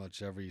pretty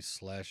much every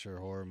slasher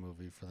horror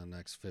movie for the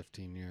next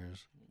 15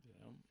 years.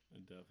 Yeah,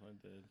 it definitely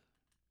did.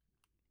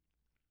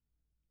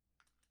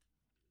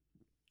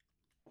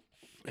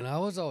 And I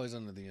was always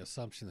under the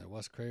assumption that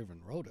Wes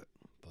Craven wrote it,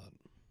 but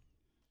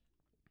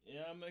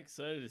Yeah, I'm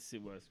excited to see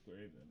Wes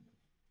Craven.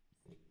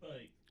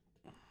 Like,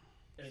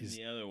 and He's-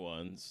 the other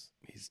ones.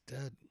 he's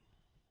dead.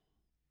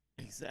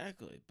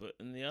 Exactly, but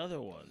in the other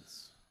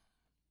ones.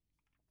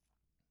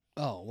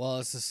 Oh, well,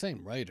 it's the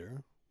same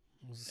writer.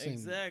 It was the same.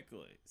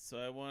 Exactly. So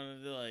I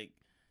wanted to like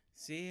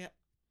see.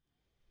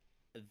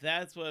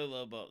 That's what I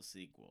love about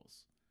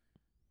sequels.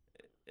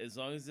 As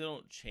long as they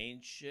don't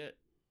change shit,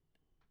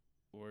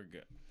 we're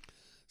good.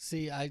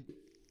 See,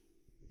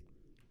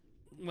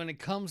 when it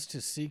comes to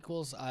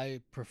sequels,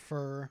 I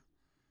prefer,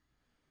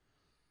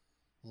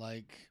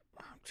 like,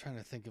 I'm trying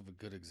to think of a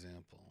good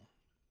example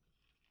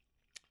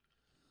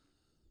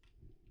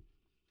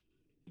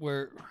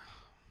where,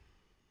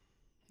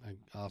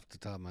 off the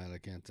top of my head, I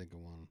can't think of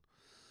one.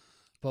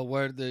 But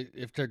where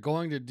if they're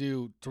going to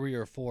do 3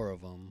 or 4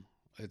 of them,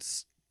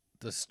 it's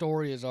the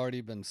story has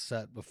already been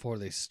set before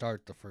they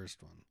start the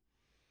first one.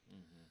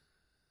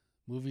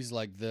 Mm-hmm. Movies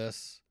like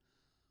this,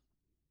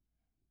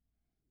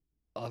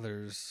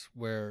 others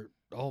where,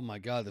 oh my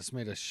god, this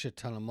made a shit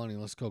ton of money.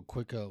 Let's go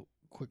quick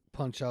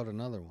punch out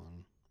another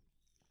one.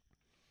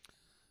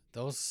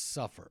 Those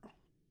suffer.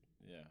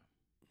 Yeah.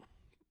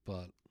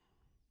 But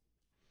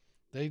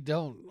they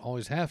don't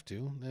always have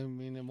to. I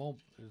mean, it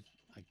won't.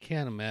 I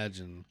can't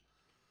imagine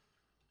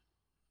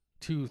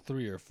 2,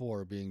 3, or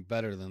 4 being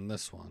better than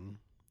this one.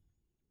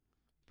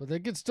 But they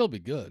could still be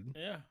good.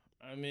 Yeah.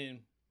 I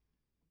mean,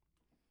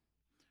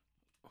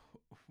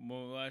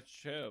 when we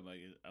watched the trailer,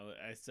 like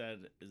I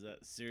said, is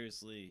that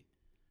seriously?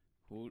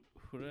 Who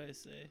did I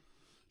say?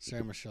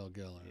 Sarah Michelle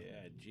Gellar.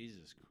 Yeah,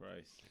 Jesus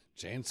Christ.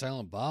 Jane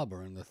Silent Bob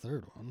are in the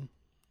third one.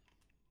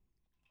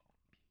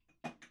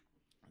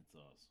 That's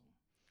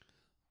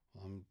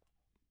awesome.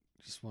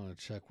 Just want to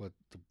check what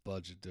the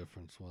budget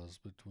difference was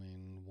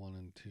between 1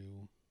 and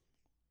 2.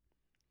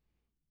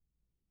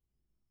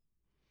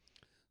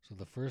 So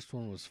the first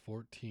one was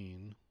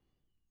 14.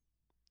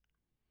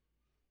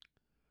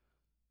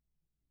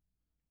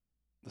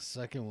 The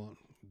second one,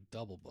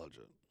 double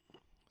budget.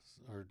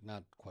 Or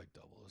not quite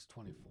double. It was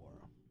 24.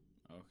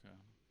 Okay.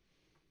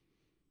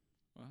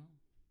 Well,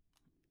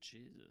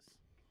 Jesus.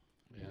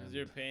 Yeah. Because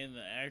you're paying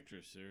the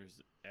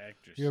actresses.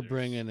 You're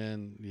bringing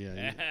in,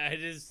 yeah. I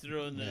just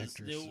threw in this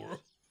new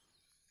world.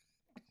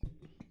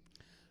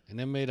 And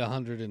it made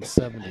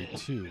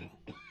 172.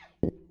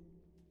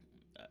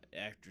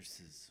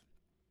 Actresses.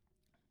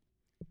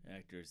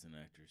 Actors and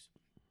actors.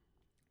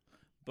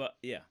 But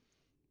yeah.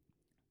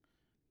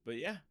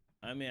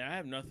 I mean, I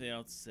have nothing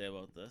else to say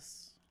about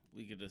this.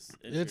 We could just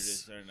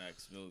introduce our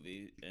next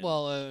movie.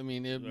 Well, I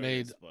mean, it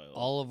made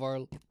all of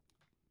our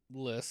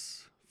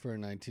lists for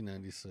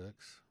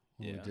 1996.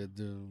 Yeah. We did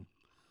do.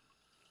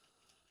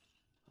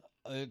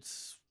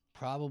 It's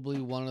probably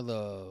one of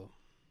the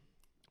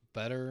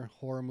better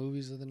horror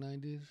movies of the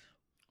 90s.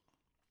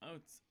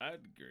 I'd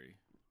agree.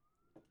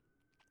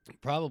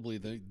 Probably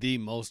the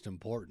most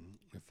important,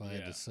 if I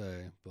had to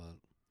say, but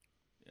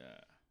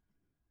yeah.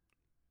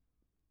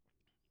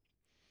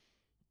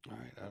 All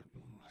right,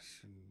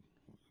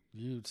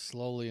 you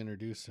slowly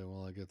introduce it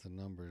while I get the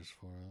numbers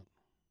for it.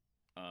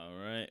 All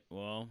right.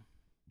 Well,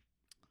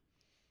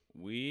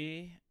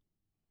 we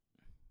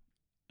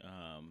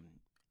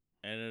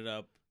ended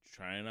up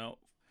trying out.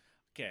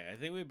 Okay, I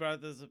think we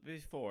brought this up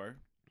before.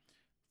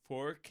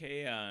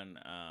 4K on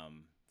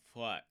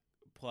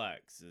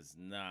Plex is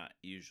not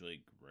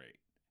usually great.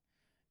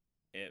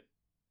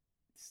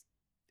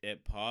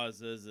 It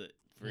pauses, it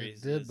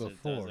freezes, it did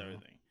before. It does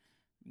everything.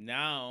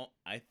 Now,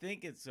 I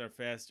think it's our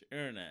faster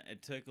internet.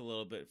 It took a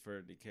little bit for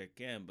it to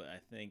kick in, but I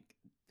think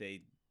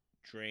they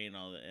drain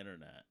all the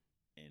internet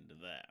into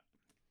that.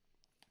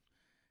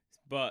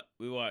 But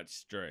we watched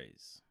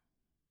Strays.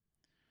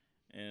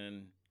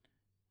 And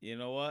you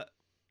know what?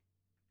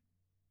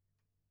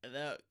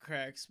 That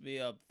cracks me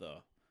up,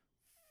 though.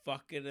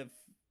 Fucking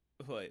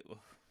wait,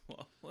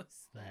 what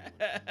was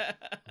that?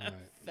 Right,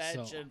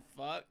 Fetch and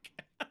fuck?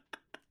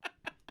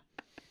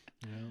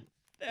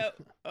 Yeah.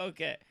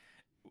 Okay.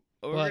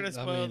 We're going to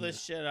spoil the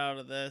shit out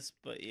of this,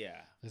 but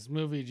yeah. This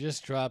movie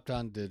just dropped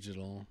on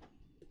digital,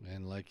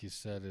 and like you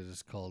said, it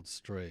is called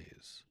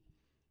Strays,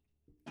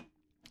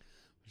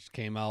 which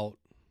came out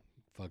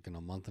fucking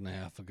a month and a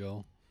half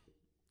ago.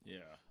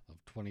 Yeah.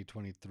 Of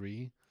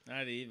 2023.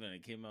 Not even.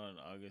 It came out on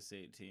August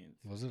 18th.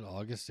 Was it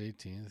August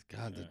 18th?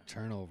 God, the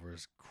turnover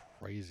is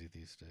crazy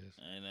these days.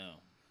 I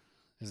know.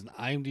 There's an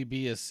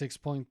IMDb of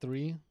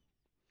 6.3,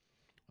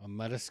 a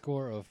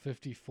Metascore of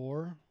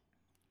 54,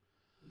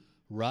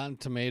 Rotten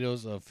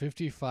Tomatoes of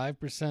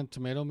 55%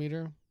 tomato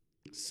meter,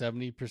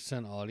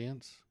 70%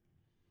 audience.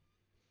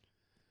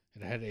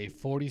 It had a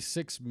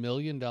 $46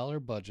 million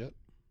budget.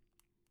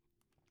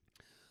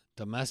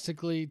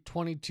 Domestically,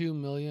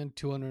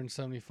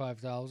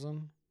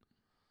 $22,275,000.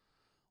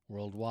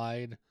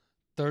 Worldwide,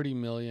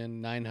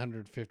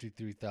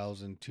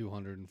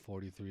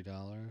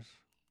 $30,953,243.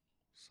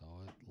 So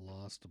it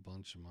lost a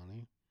bunch of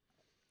money.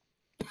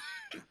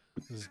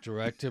 It was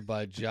directed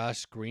by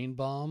Josh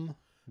Greenbaum,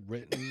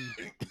 written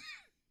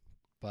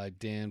by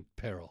Dan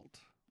Perrault.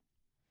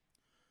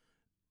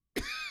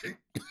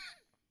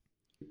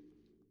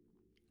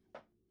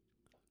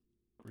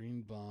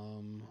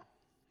 Greenbaum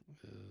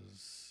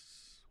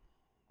is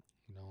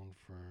known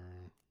for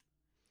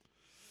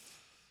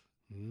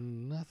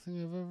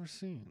nothing I've ever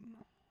seen.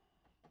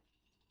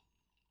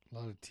 A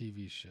lot of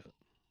TV shit.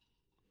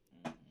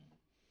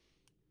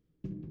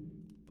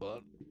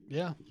 But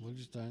yeah, what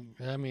you think?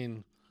 I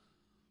mean,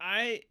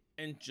 I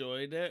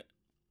enjoyed it,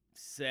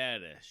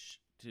 saddish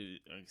to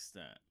an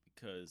extent,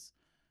 because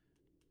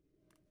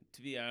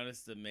to be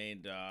honest, the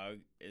main dog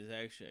is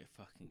actually a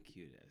fucking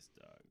cute ass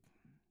dog.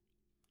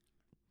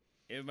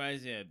 It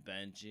reminds me of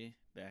Benji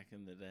back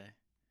in the day.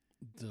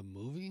 the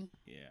movie,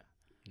 Yeah,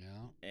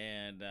 yeah,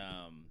 and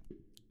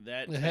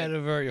that it type, had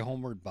a very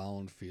Homeward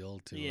Bound feel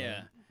to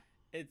yeah,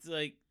 it. it's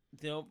like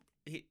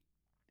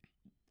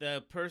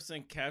the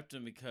person kept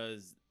him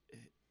because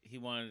he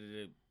wanted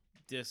to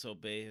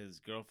disobey his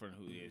girlfriend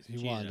who he was He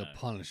cheating wanted to on.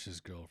 punish his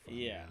girlfriend.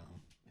 Yeah,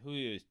 who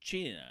he was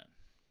cheating on.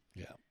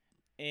 Yeah.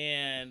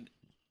 And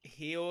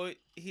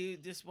he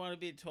just wanted to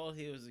be told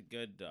he was a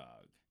good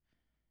dog,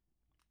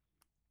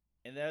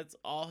 and that's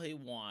all he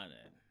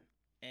wanted,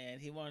 and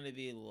he wanted to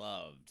be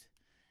loved,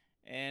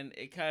 and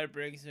it kind of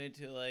brings me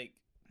to like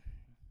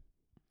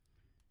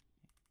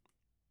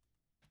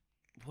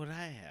what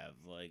I have,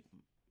 like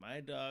my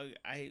dog.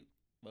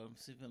 When I'm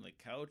sleeping on the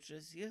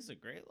couches, he has a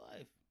great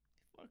life.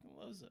 He fucking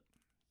loves it.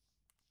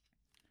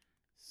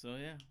 So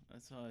yeah,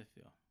 that's how I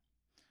feel.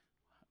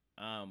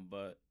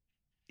 But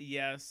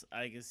yes,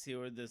 I can see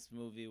where this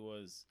movie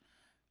was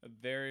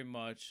very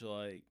much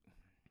like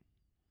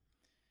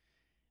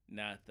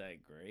not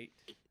that great.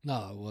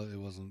 No, well, it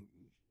wasn't.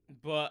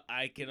 But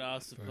I can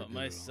also Very put good at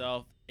all.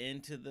 myself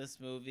into this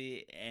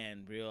movie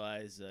and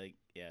realize, like,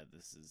 yeah,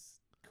 this is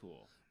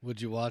cool.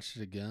 Would you watch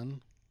it again?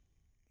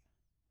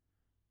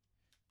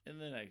 In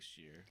the next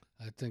year.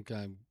 I think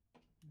I'm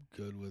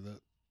good with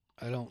it.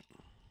 I don't.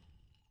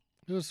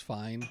 It was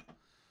fine.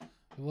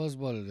 It was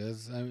what it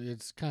is. I mean,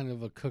 it's kind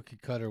of a cookie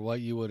cutter, what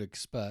you would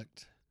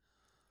expect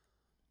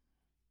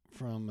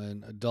from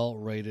an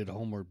adult-rated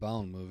Homeward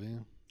Bound movie.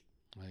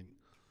 Like,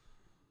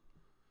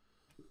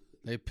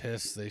 they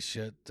piss, they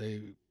shit,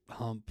 they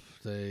hump,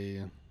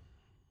 they.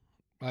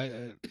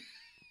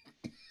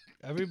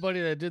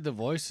 Everybody that did the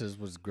voices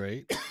was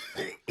great.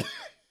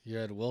 You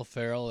had Will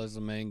Ferrell as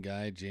the main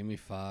guy, Jamie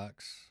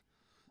Foxx,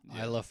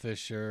 Yeah. Isla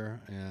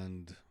Fisher,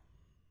 and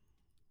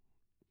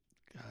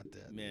God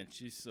damn, Man,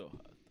 she's so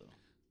hot, though.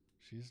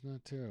 she's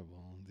not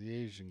terrible. The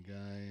Asian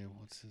guy,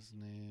 what's his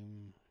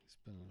name? He's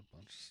been in a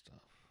bunch of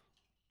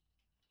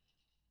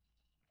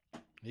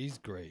stuff. He's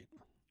great.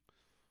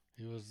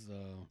 He was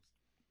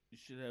You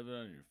should have it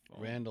on your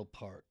phone. Randall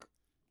Park.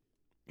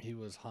 He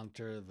was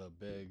Hunter, the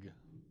big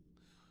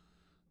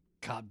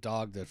cop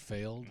dog that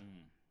failed.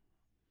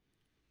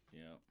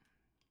 Yeah.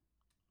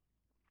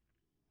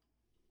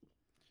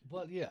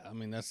 But yeah, I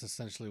mean that's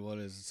essentially what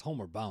it is. It's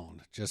Homeward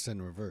Bound, just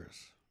in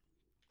reverse.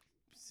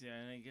 See,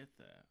 I didn't get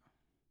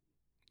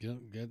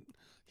that.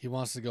 He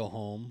wants to go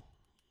home.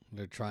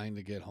 They're trying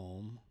to get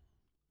home.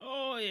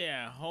 Oh,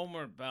 yeah.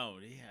 Homeward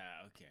Bound.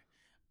 Yeah, okay.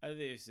 I thought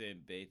you were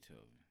saying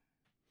Beethoven.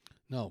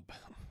 No,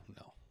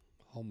 no.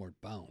 Homeward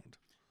Bound.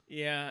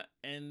 Yeah,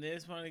 and they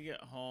just want to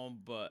get home,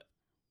 but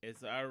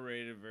it's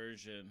R-rated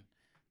version.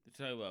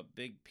 They're talking about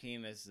big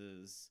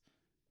penises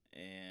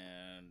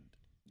and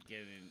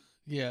getting.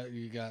 Yeah,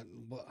 you got.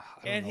 Well,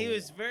 And he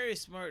was very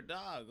smart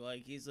dog.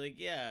 Like he's like,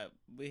 yeah,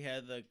 we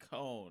had the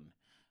cone,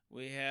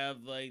 we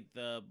have like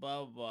the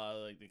blah blah,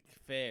 like the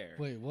fair.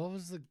 Wait, what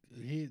was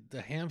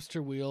the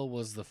hamster wheel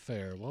was the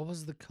fair. What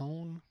was the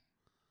cone?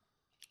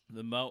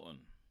 The mountain.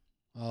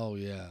 Oh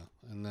yeah,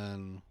 and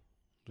then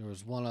there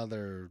was one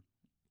other.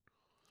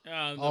 The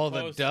The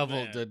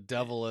postman.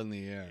 devil in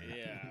the air.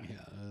 Yeah.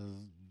 Yeah, it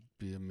was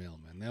be a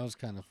mailman. That was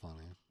kind of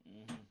funny.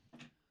 Mhm.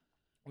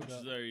 Which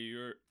is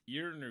our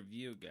your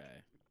interview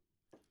guy.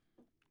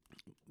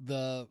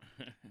 The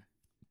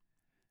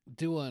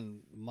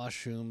doing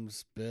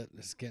mushrooms bit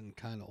is getting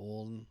kind of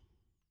old.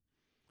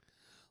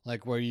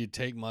 Like where you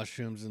take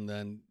mushrooms and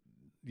then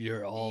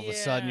you're all of a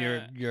sudden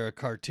you're a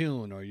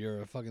cartoon or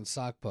you're a fucking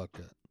sock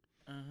puppet.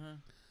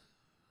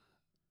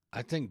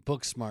 I think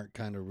Booksmart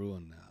kind of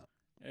ruined that.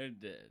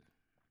 It did.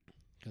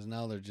 Because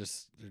now they're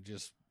just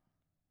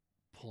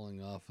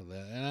pulling off of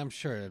that, and I'm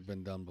sure it had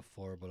been done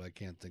before, but I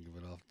can't think of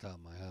it off the top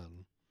of my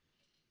head.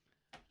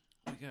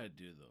 We gotta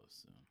do those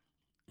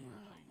soon.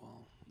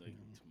 Well, Like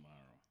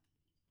tomorrow.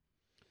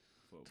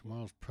 Football.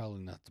 tomorrow's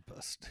probably not the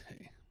best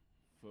day.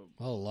 Football.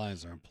 Well, the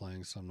Lions aren't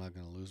playing, so I'm not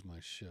gonna lose my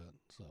shit.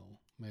 So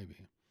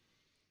maybe.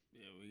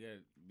 Yeah, we got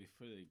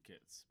before they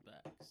get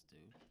specs, dude.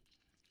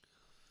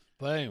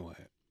 But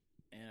anyway,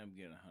 And I'm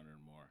getting 100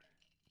 more.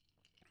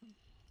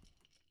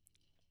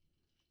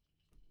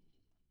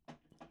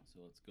 So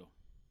let's go.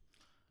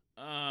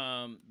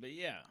 But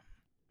yeah,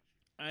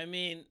 I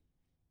mean,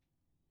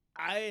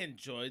 I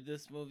enjoyed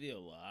this movie a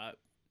lot.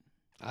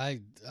 I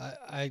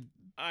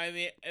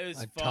mean, it was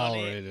I funny.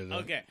 tolerated it.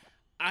 Okay,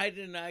 I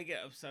did not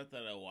get upset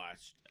that I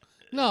watched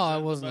it. no, I Is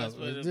that wasn't. the best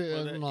way to put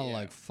it? I'm not Yeah.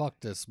 like fuck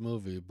this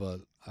movie,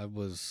 but I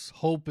was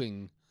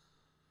hoping.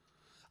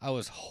 I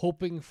was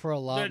hoping for a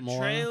lot The more.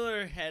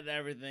 trailer had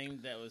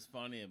everything that was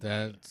funny about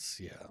it. That's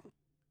yeah.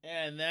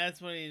 And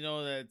that's when you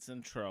know that it's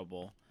in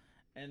trouble.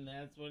 And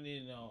that's when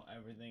you know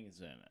everything's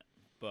in it.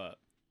 But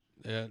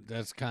Yeah,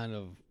 that's kind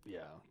of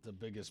the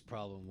biggest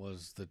problem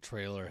was the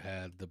trailer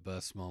had the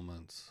best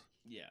moments.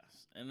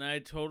 Yes, and I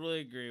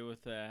totally agree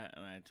with that,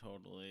 and I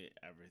totally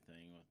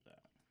everything with that.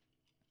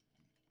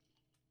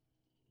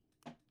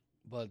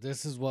 But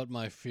this is what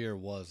my fear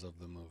was of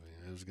the movie.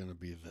 It was going to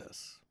be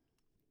this.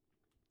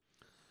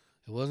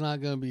 It was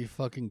not going to be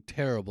fucking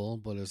terrible,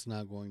 but it's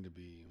not going to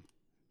be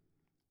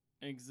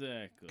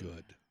Exactly.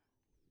 good.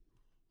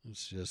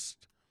 It's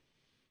just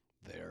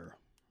there.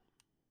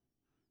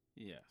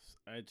 Yes,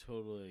 I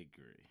totally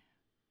agree.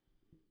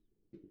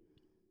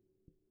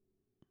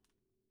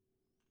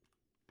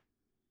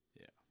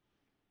 Yeah.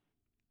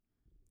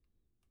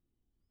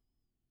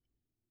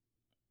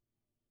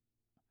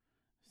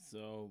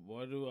 So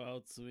what do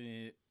else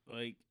we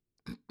like?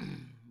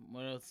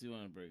 What else do you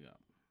want to bring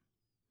up?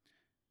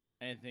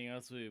 Anything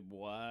else we've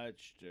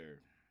watched or?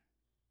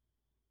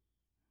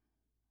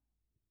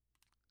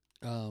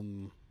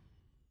 Who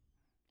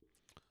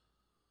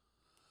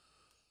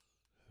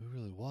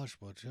really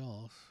watched much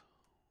else?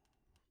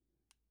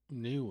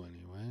 New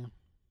anyway.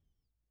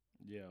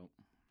 Yeah.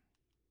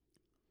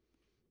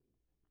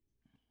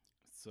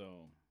 So,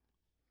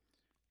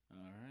 all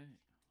right.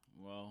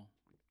 Well,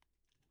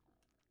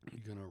 You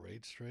gonna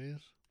rate Strays?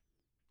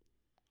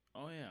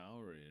 oh yeah, I'll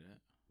rate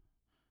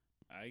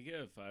it. I give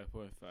it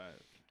 5.5.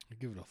 I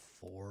give it a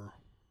 4.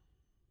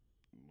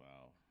 Wow.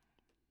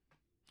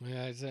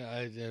 Yeah, I'd say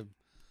I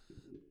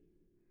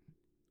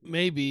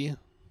maybe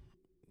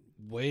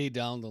way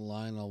down the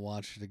line I'll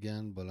watch it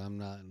again, but I'm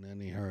not in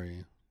any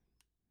hurry.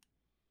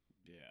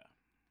 Yeah.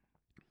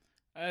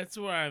 That's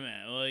where I'm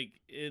at. Like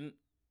in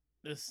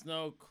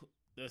the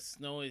the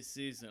snowy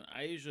season,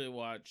 I usually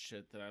watch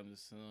shit that I'm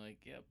just like,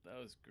 yep, that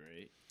was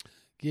great.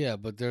 Yeah,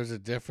 but there's a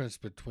difference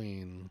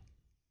between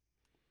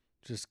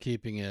just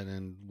keeping it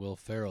in Will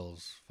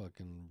Ferrell's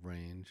fucking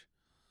range,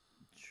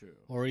 True.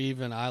 or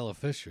even Isla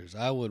Fisher's.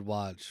 I would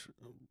watch.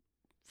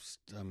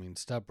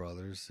 Step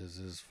Brothers is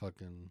his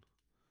fucking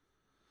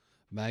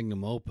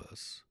magnum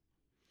opus,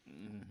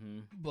 Mm-hmm.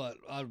 but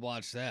I'd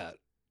watch that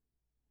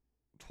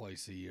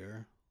twice a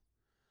year.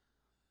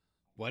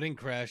 Wedding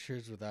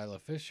Crashers with Isla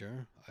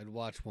Fisher, I'd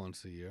watch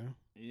once a year.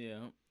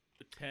 Yeah.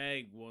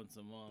 Tag once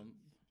a month.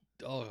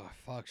 Oh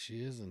fuck,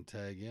 she is in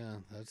Tag. Yeah,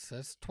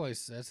 that's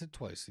twice. That's a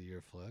twice a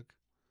year flick.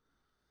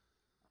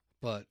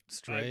 But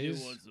I do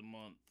Strays, once a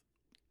month.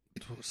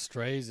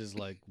 Strays is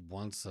like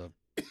once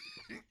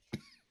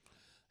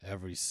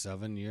every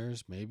 7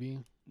 years, maybe.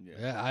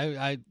 Yeah.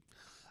 Yeah,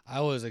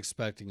 I was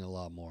expecting a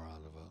lot more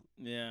out of it.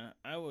 Yeah,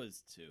 I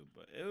was too,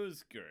 but it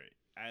was great.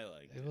 I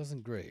liked it. It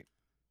wasn't great.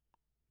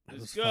 It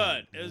was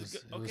fine. good. It was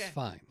good. It was Okay.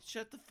 fine.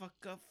 Shut the fuck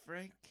up,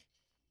 Frank.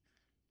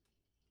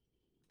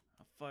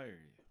 I'll fire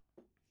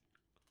you.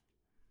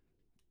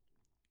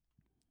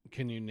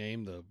 Can you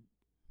name the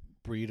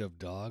breed of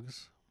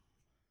dogs?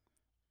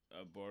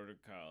 A border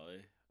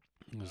collie,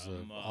 It was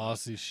a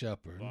Moss, Aussie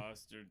Shepherd.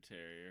 Boston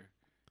Terrier,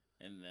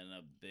 and then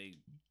a big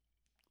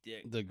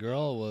dick. The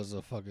girl was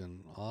a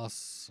fucking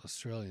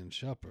Australian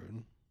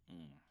Shepherd.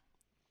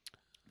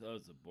 That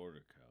was a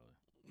border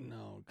collie.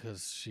 No,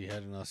 because she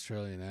had an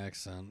Australian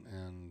accent,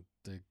 and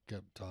they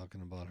kept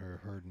talking about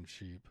her herding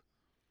sheep.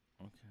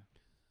 Okay.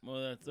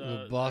 Well, that's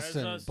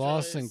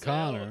Boston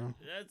Connor.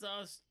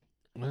 That's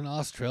An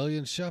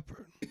Australian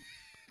Shepherd.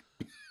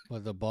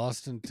 But the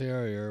Boston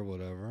Terrier,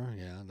 whatever,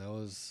 yeah, that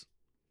was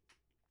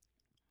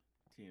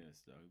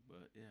Tina's dog,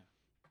 but yeah.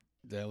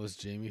 that was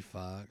Jamie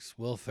Foxx.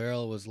 Will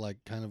Ferrell was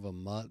like kind of a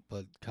mutt,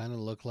 but kind of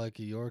looked like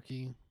a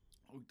Yorkie.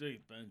 Oh,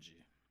 dang,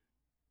 Benji.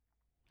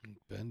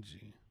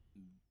 Benji.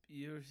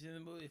 You ever seen the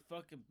movie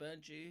Fucking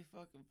Benji?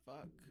 Fucking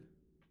fuck.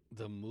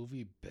 The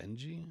movie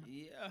Benji?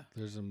 Yeah.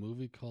 There's a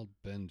movie called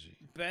Benji.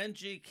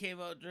 Benji came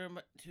out during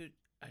my. Dude,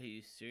 are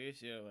you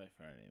serious? You're not my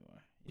friend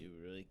anymore. You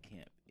really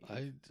can't be. I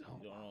You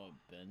don't don't know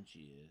what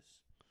Benji is.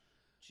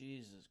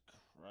 Jesus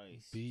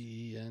Christ.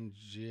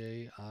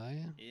 Benji.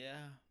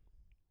 Yeah.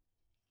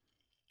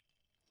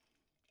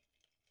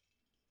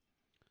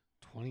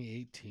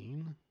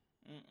 2018?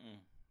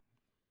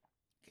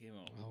 Came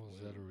out. Oh,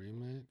 was that a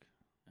remake?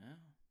 Yeah.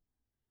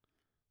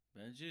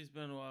 Benji's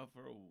been a while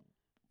for a long,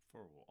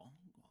 long time.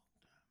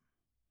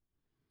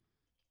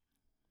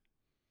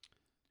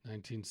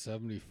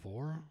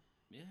 1974?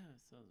 Yeah, that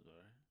sounds about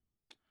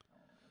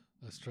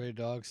right. A stray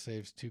dog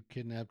saves 2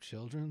 kidnapped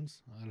children?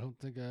 I don't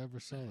think I ever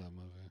saw that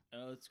movie.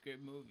 Oh, it's a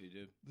great movie,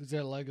 dude. Is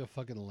that like a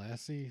fucking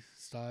Lassie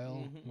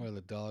style Mhm. where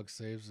the dog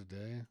saves the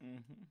day?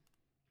 Mm-hmm.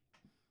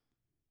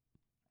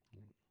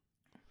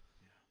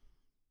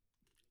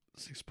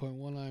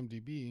 6.1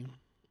 IMDb.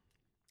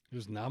 It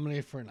was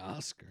nominated for an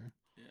Oscar.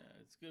 Yeah,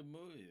 it's a good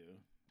movie,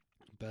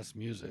 dude. Best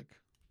music.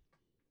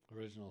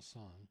 Original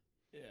song.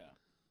 Yeah.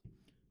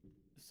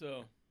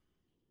 So,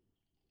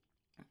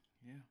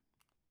 yeah.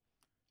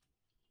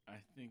 I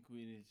think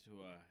we need to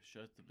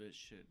shut the bitch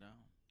shit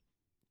down.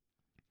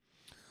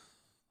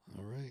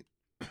 All right.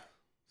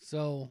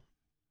 So,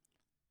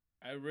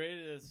 I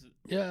rated this.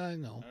 yeah, I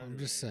know. All I'm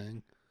just right.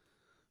 saying.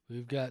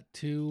 We've got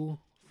 2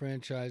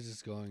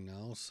 franchises going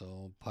now.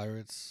 So,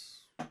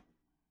 Pirates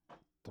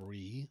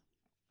 3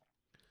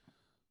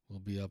 will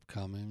be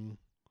upcoming.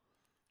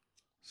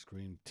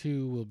 Scream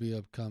 2 will be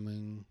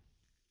upcoming.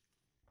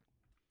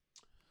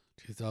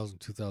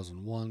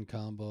 2000-2001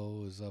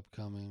 combo is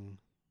upcoming.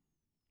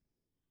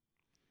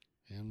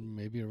 And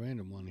maybe a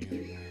random one here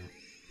and there.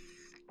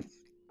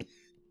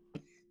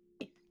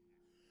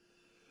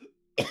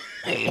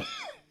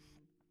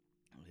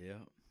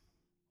 Yeah.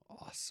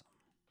 Awesome.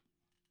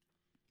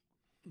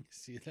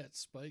 See that,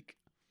 Spike?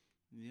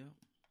 Yep.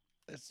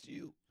 That's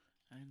you.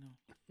 I know.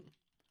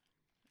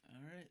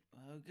 All right.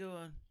 Well, good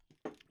one.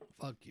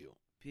 Fuck you.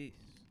 Peace.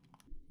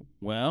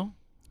 Well,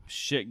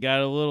 shit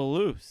got a little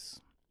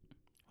loose.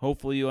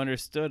 Hopefully you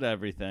understood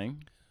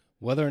everything.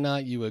 Whether or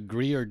not you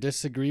agree or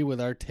disagree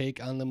with our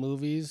take on the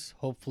movies,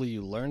 hopefully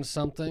you learned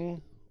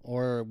something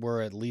or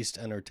were at least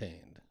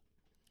entertained.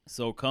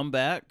 So come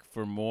back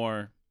for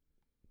more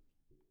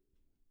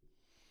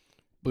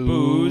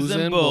Booze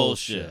and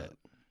bullshit.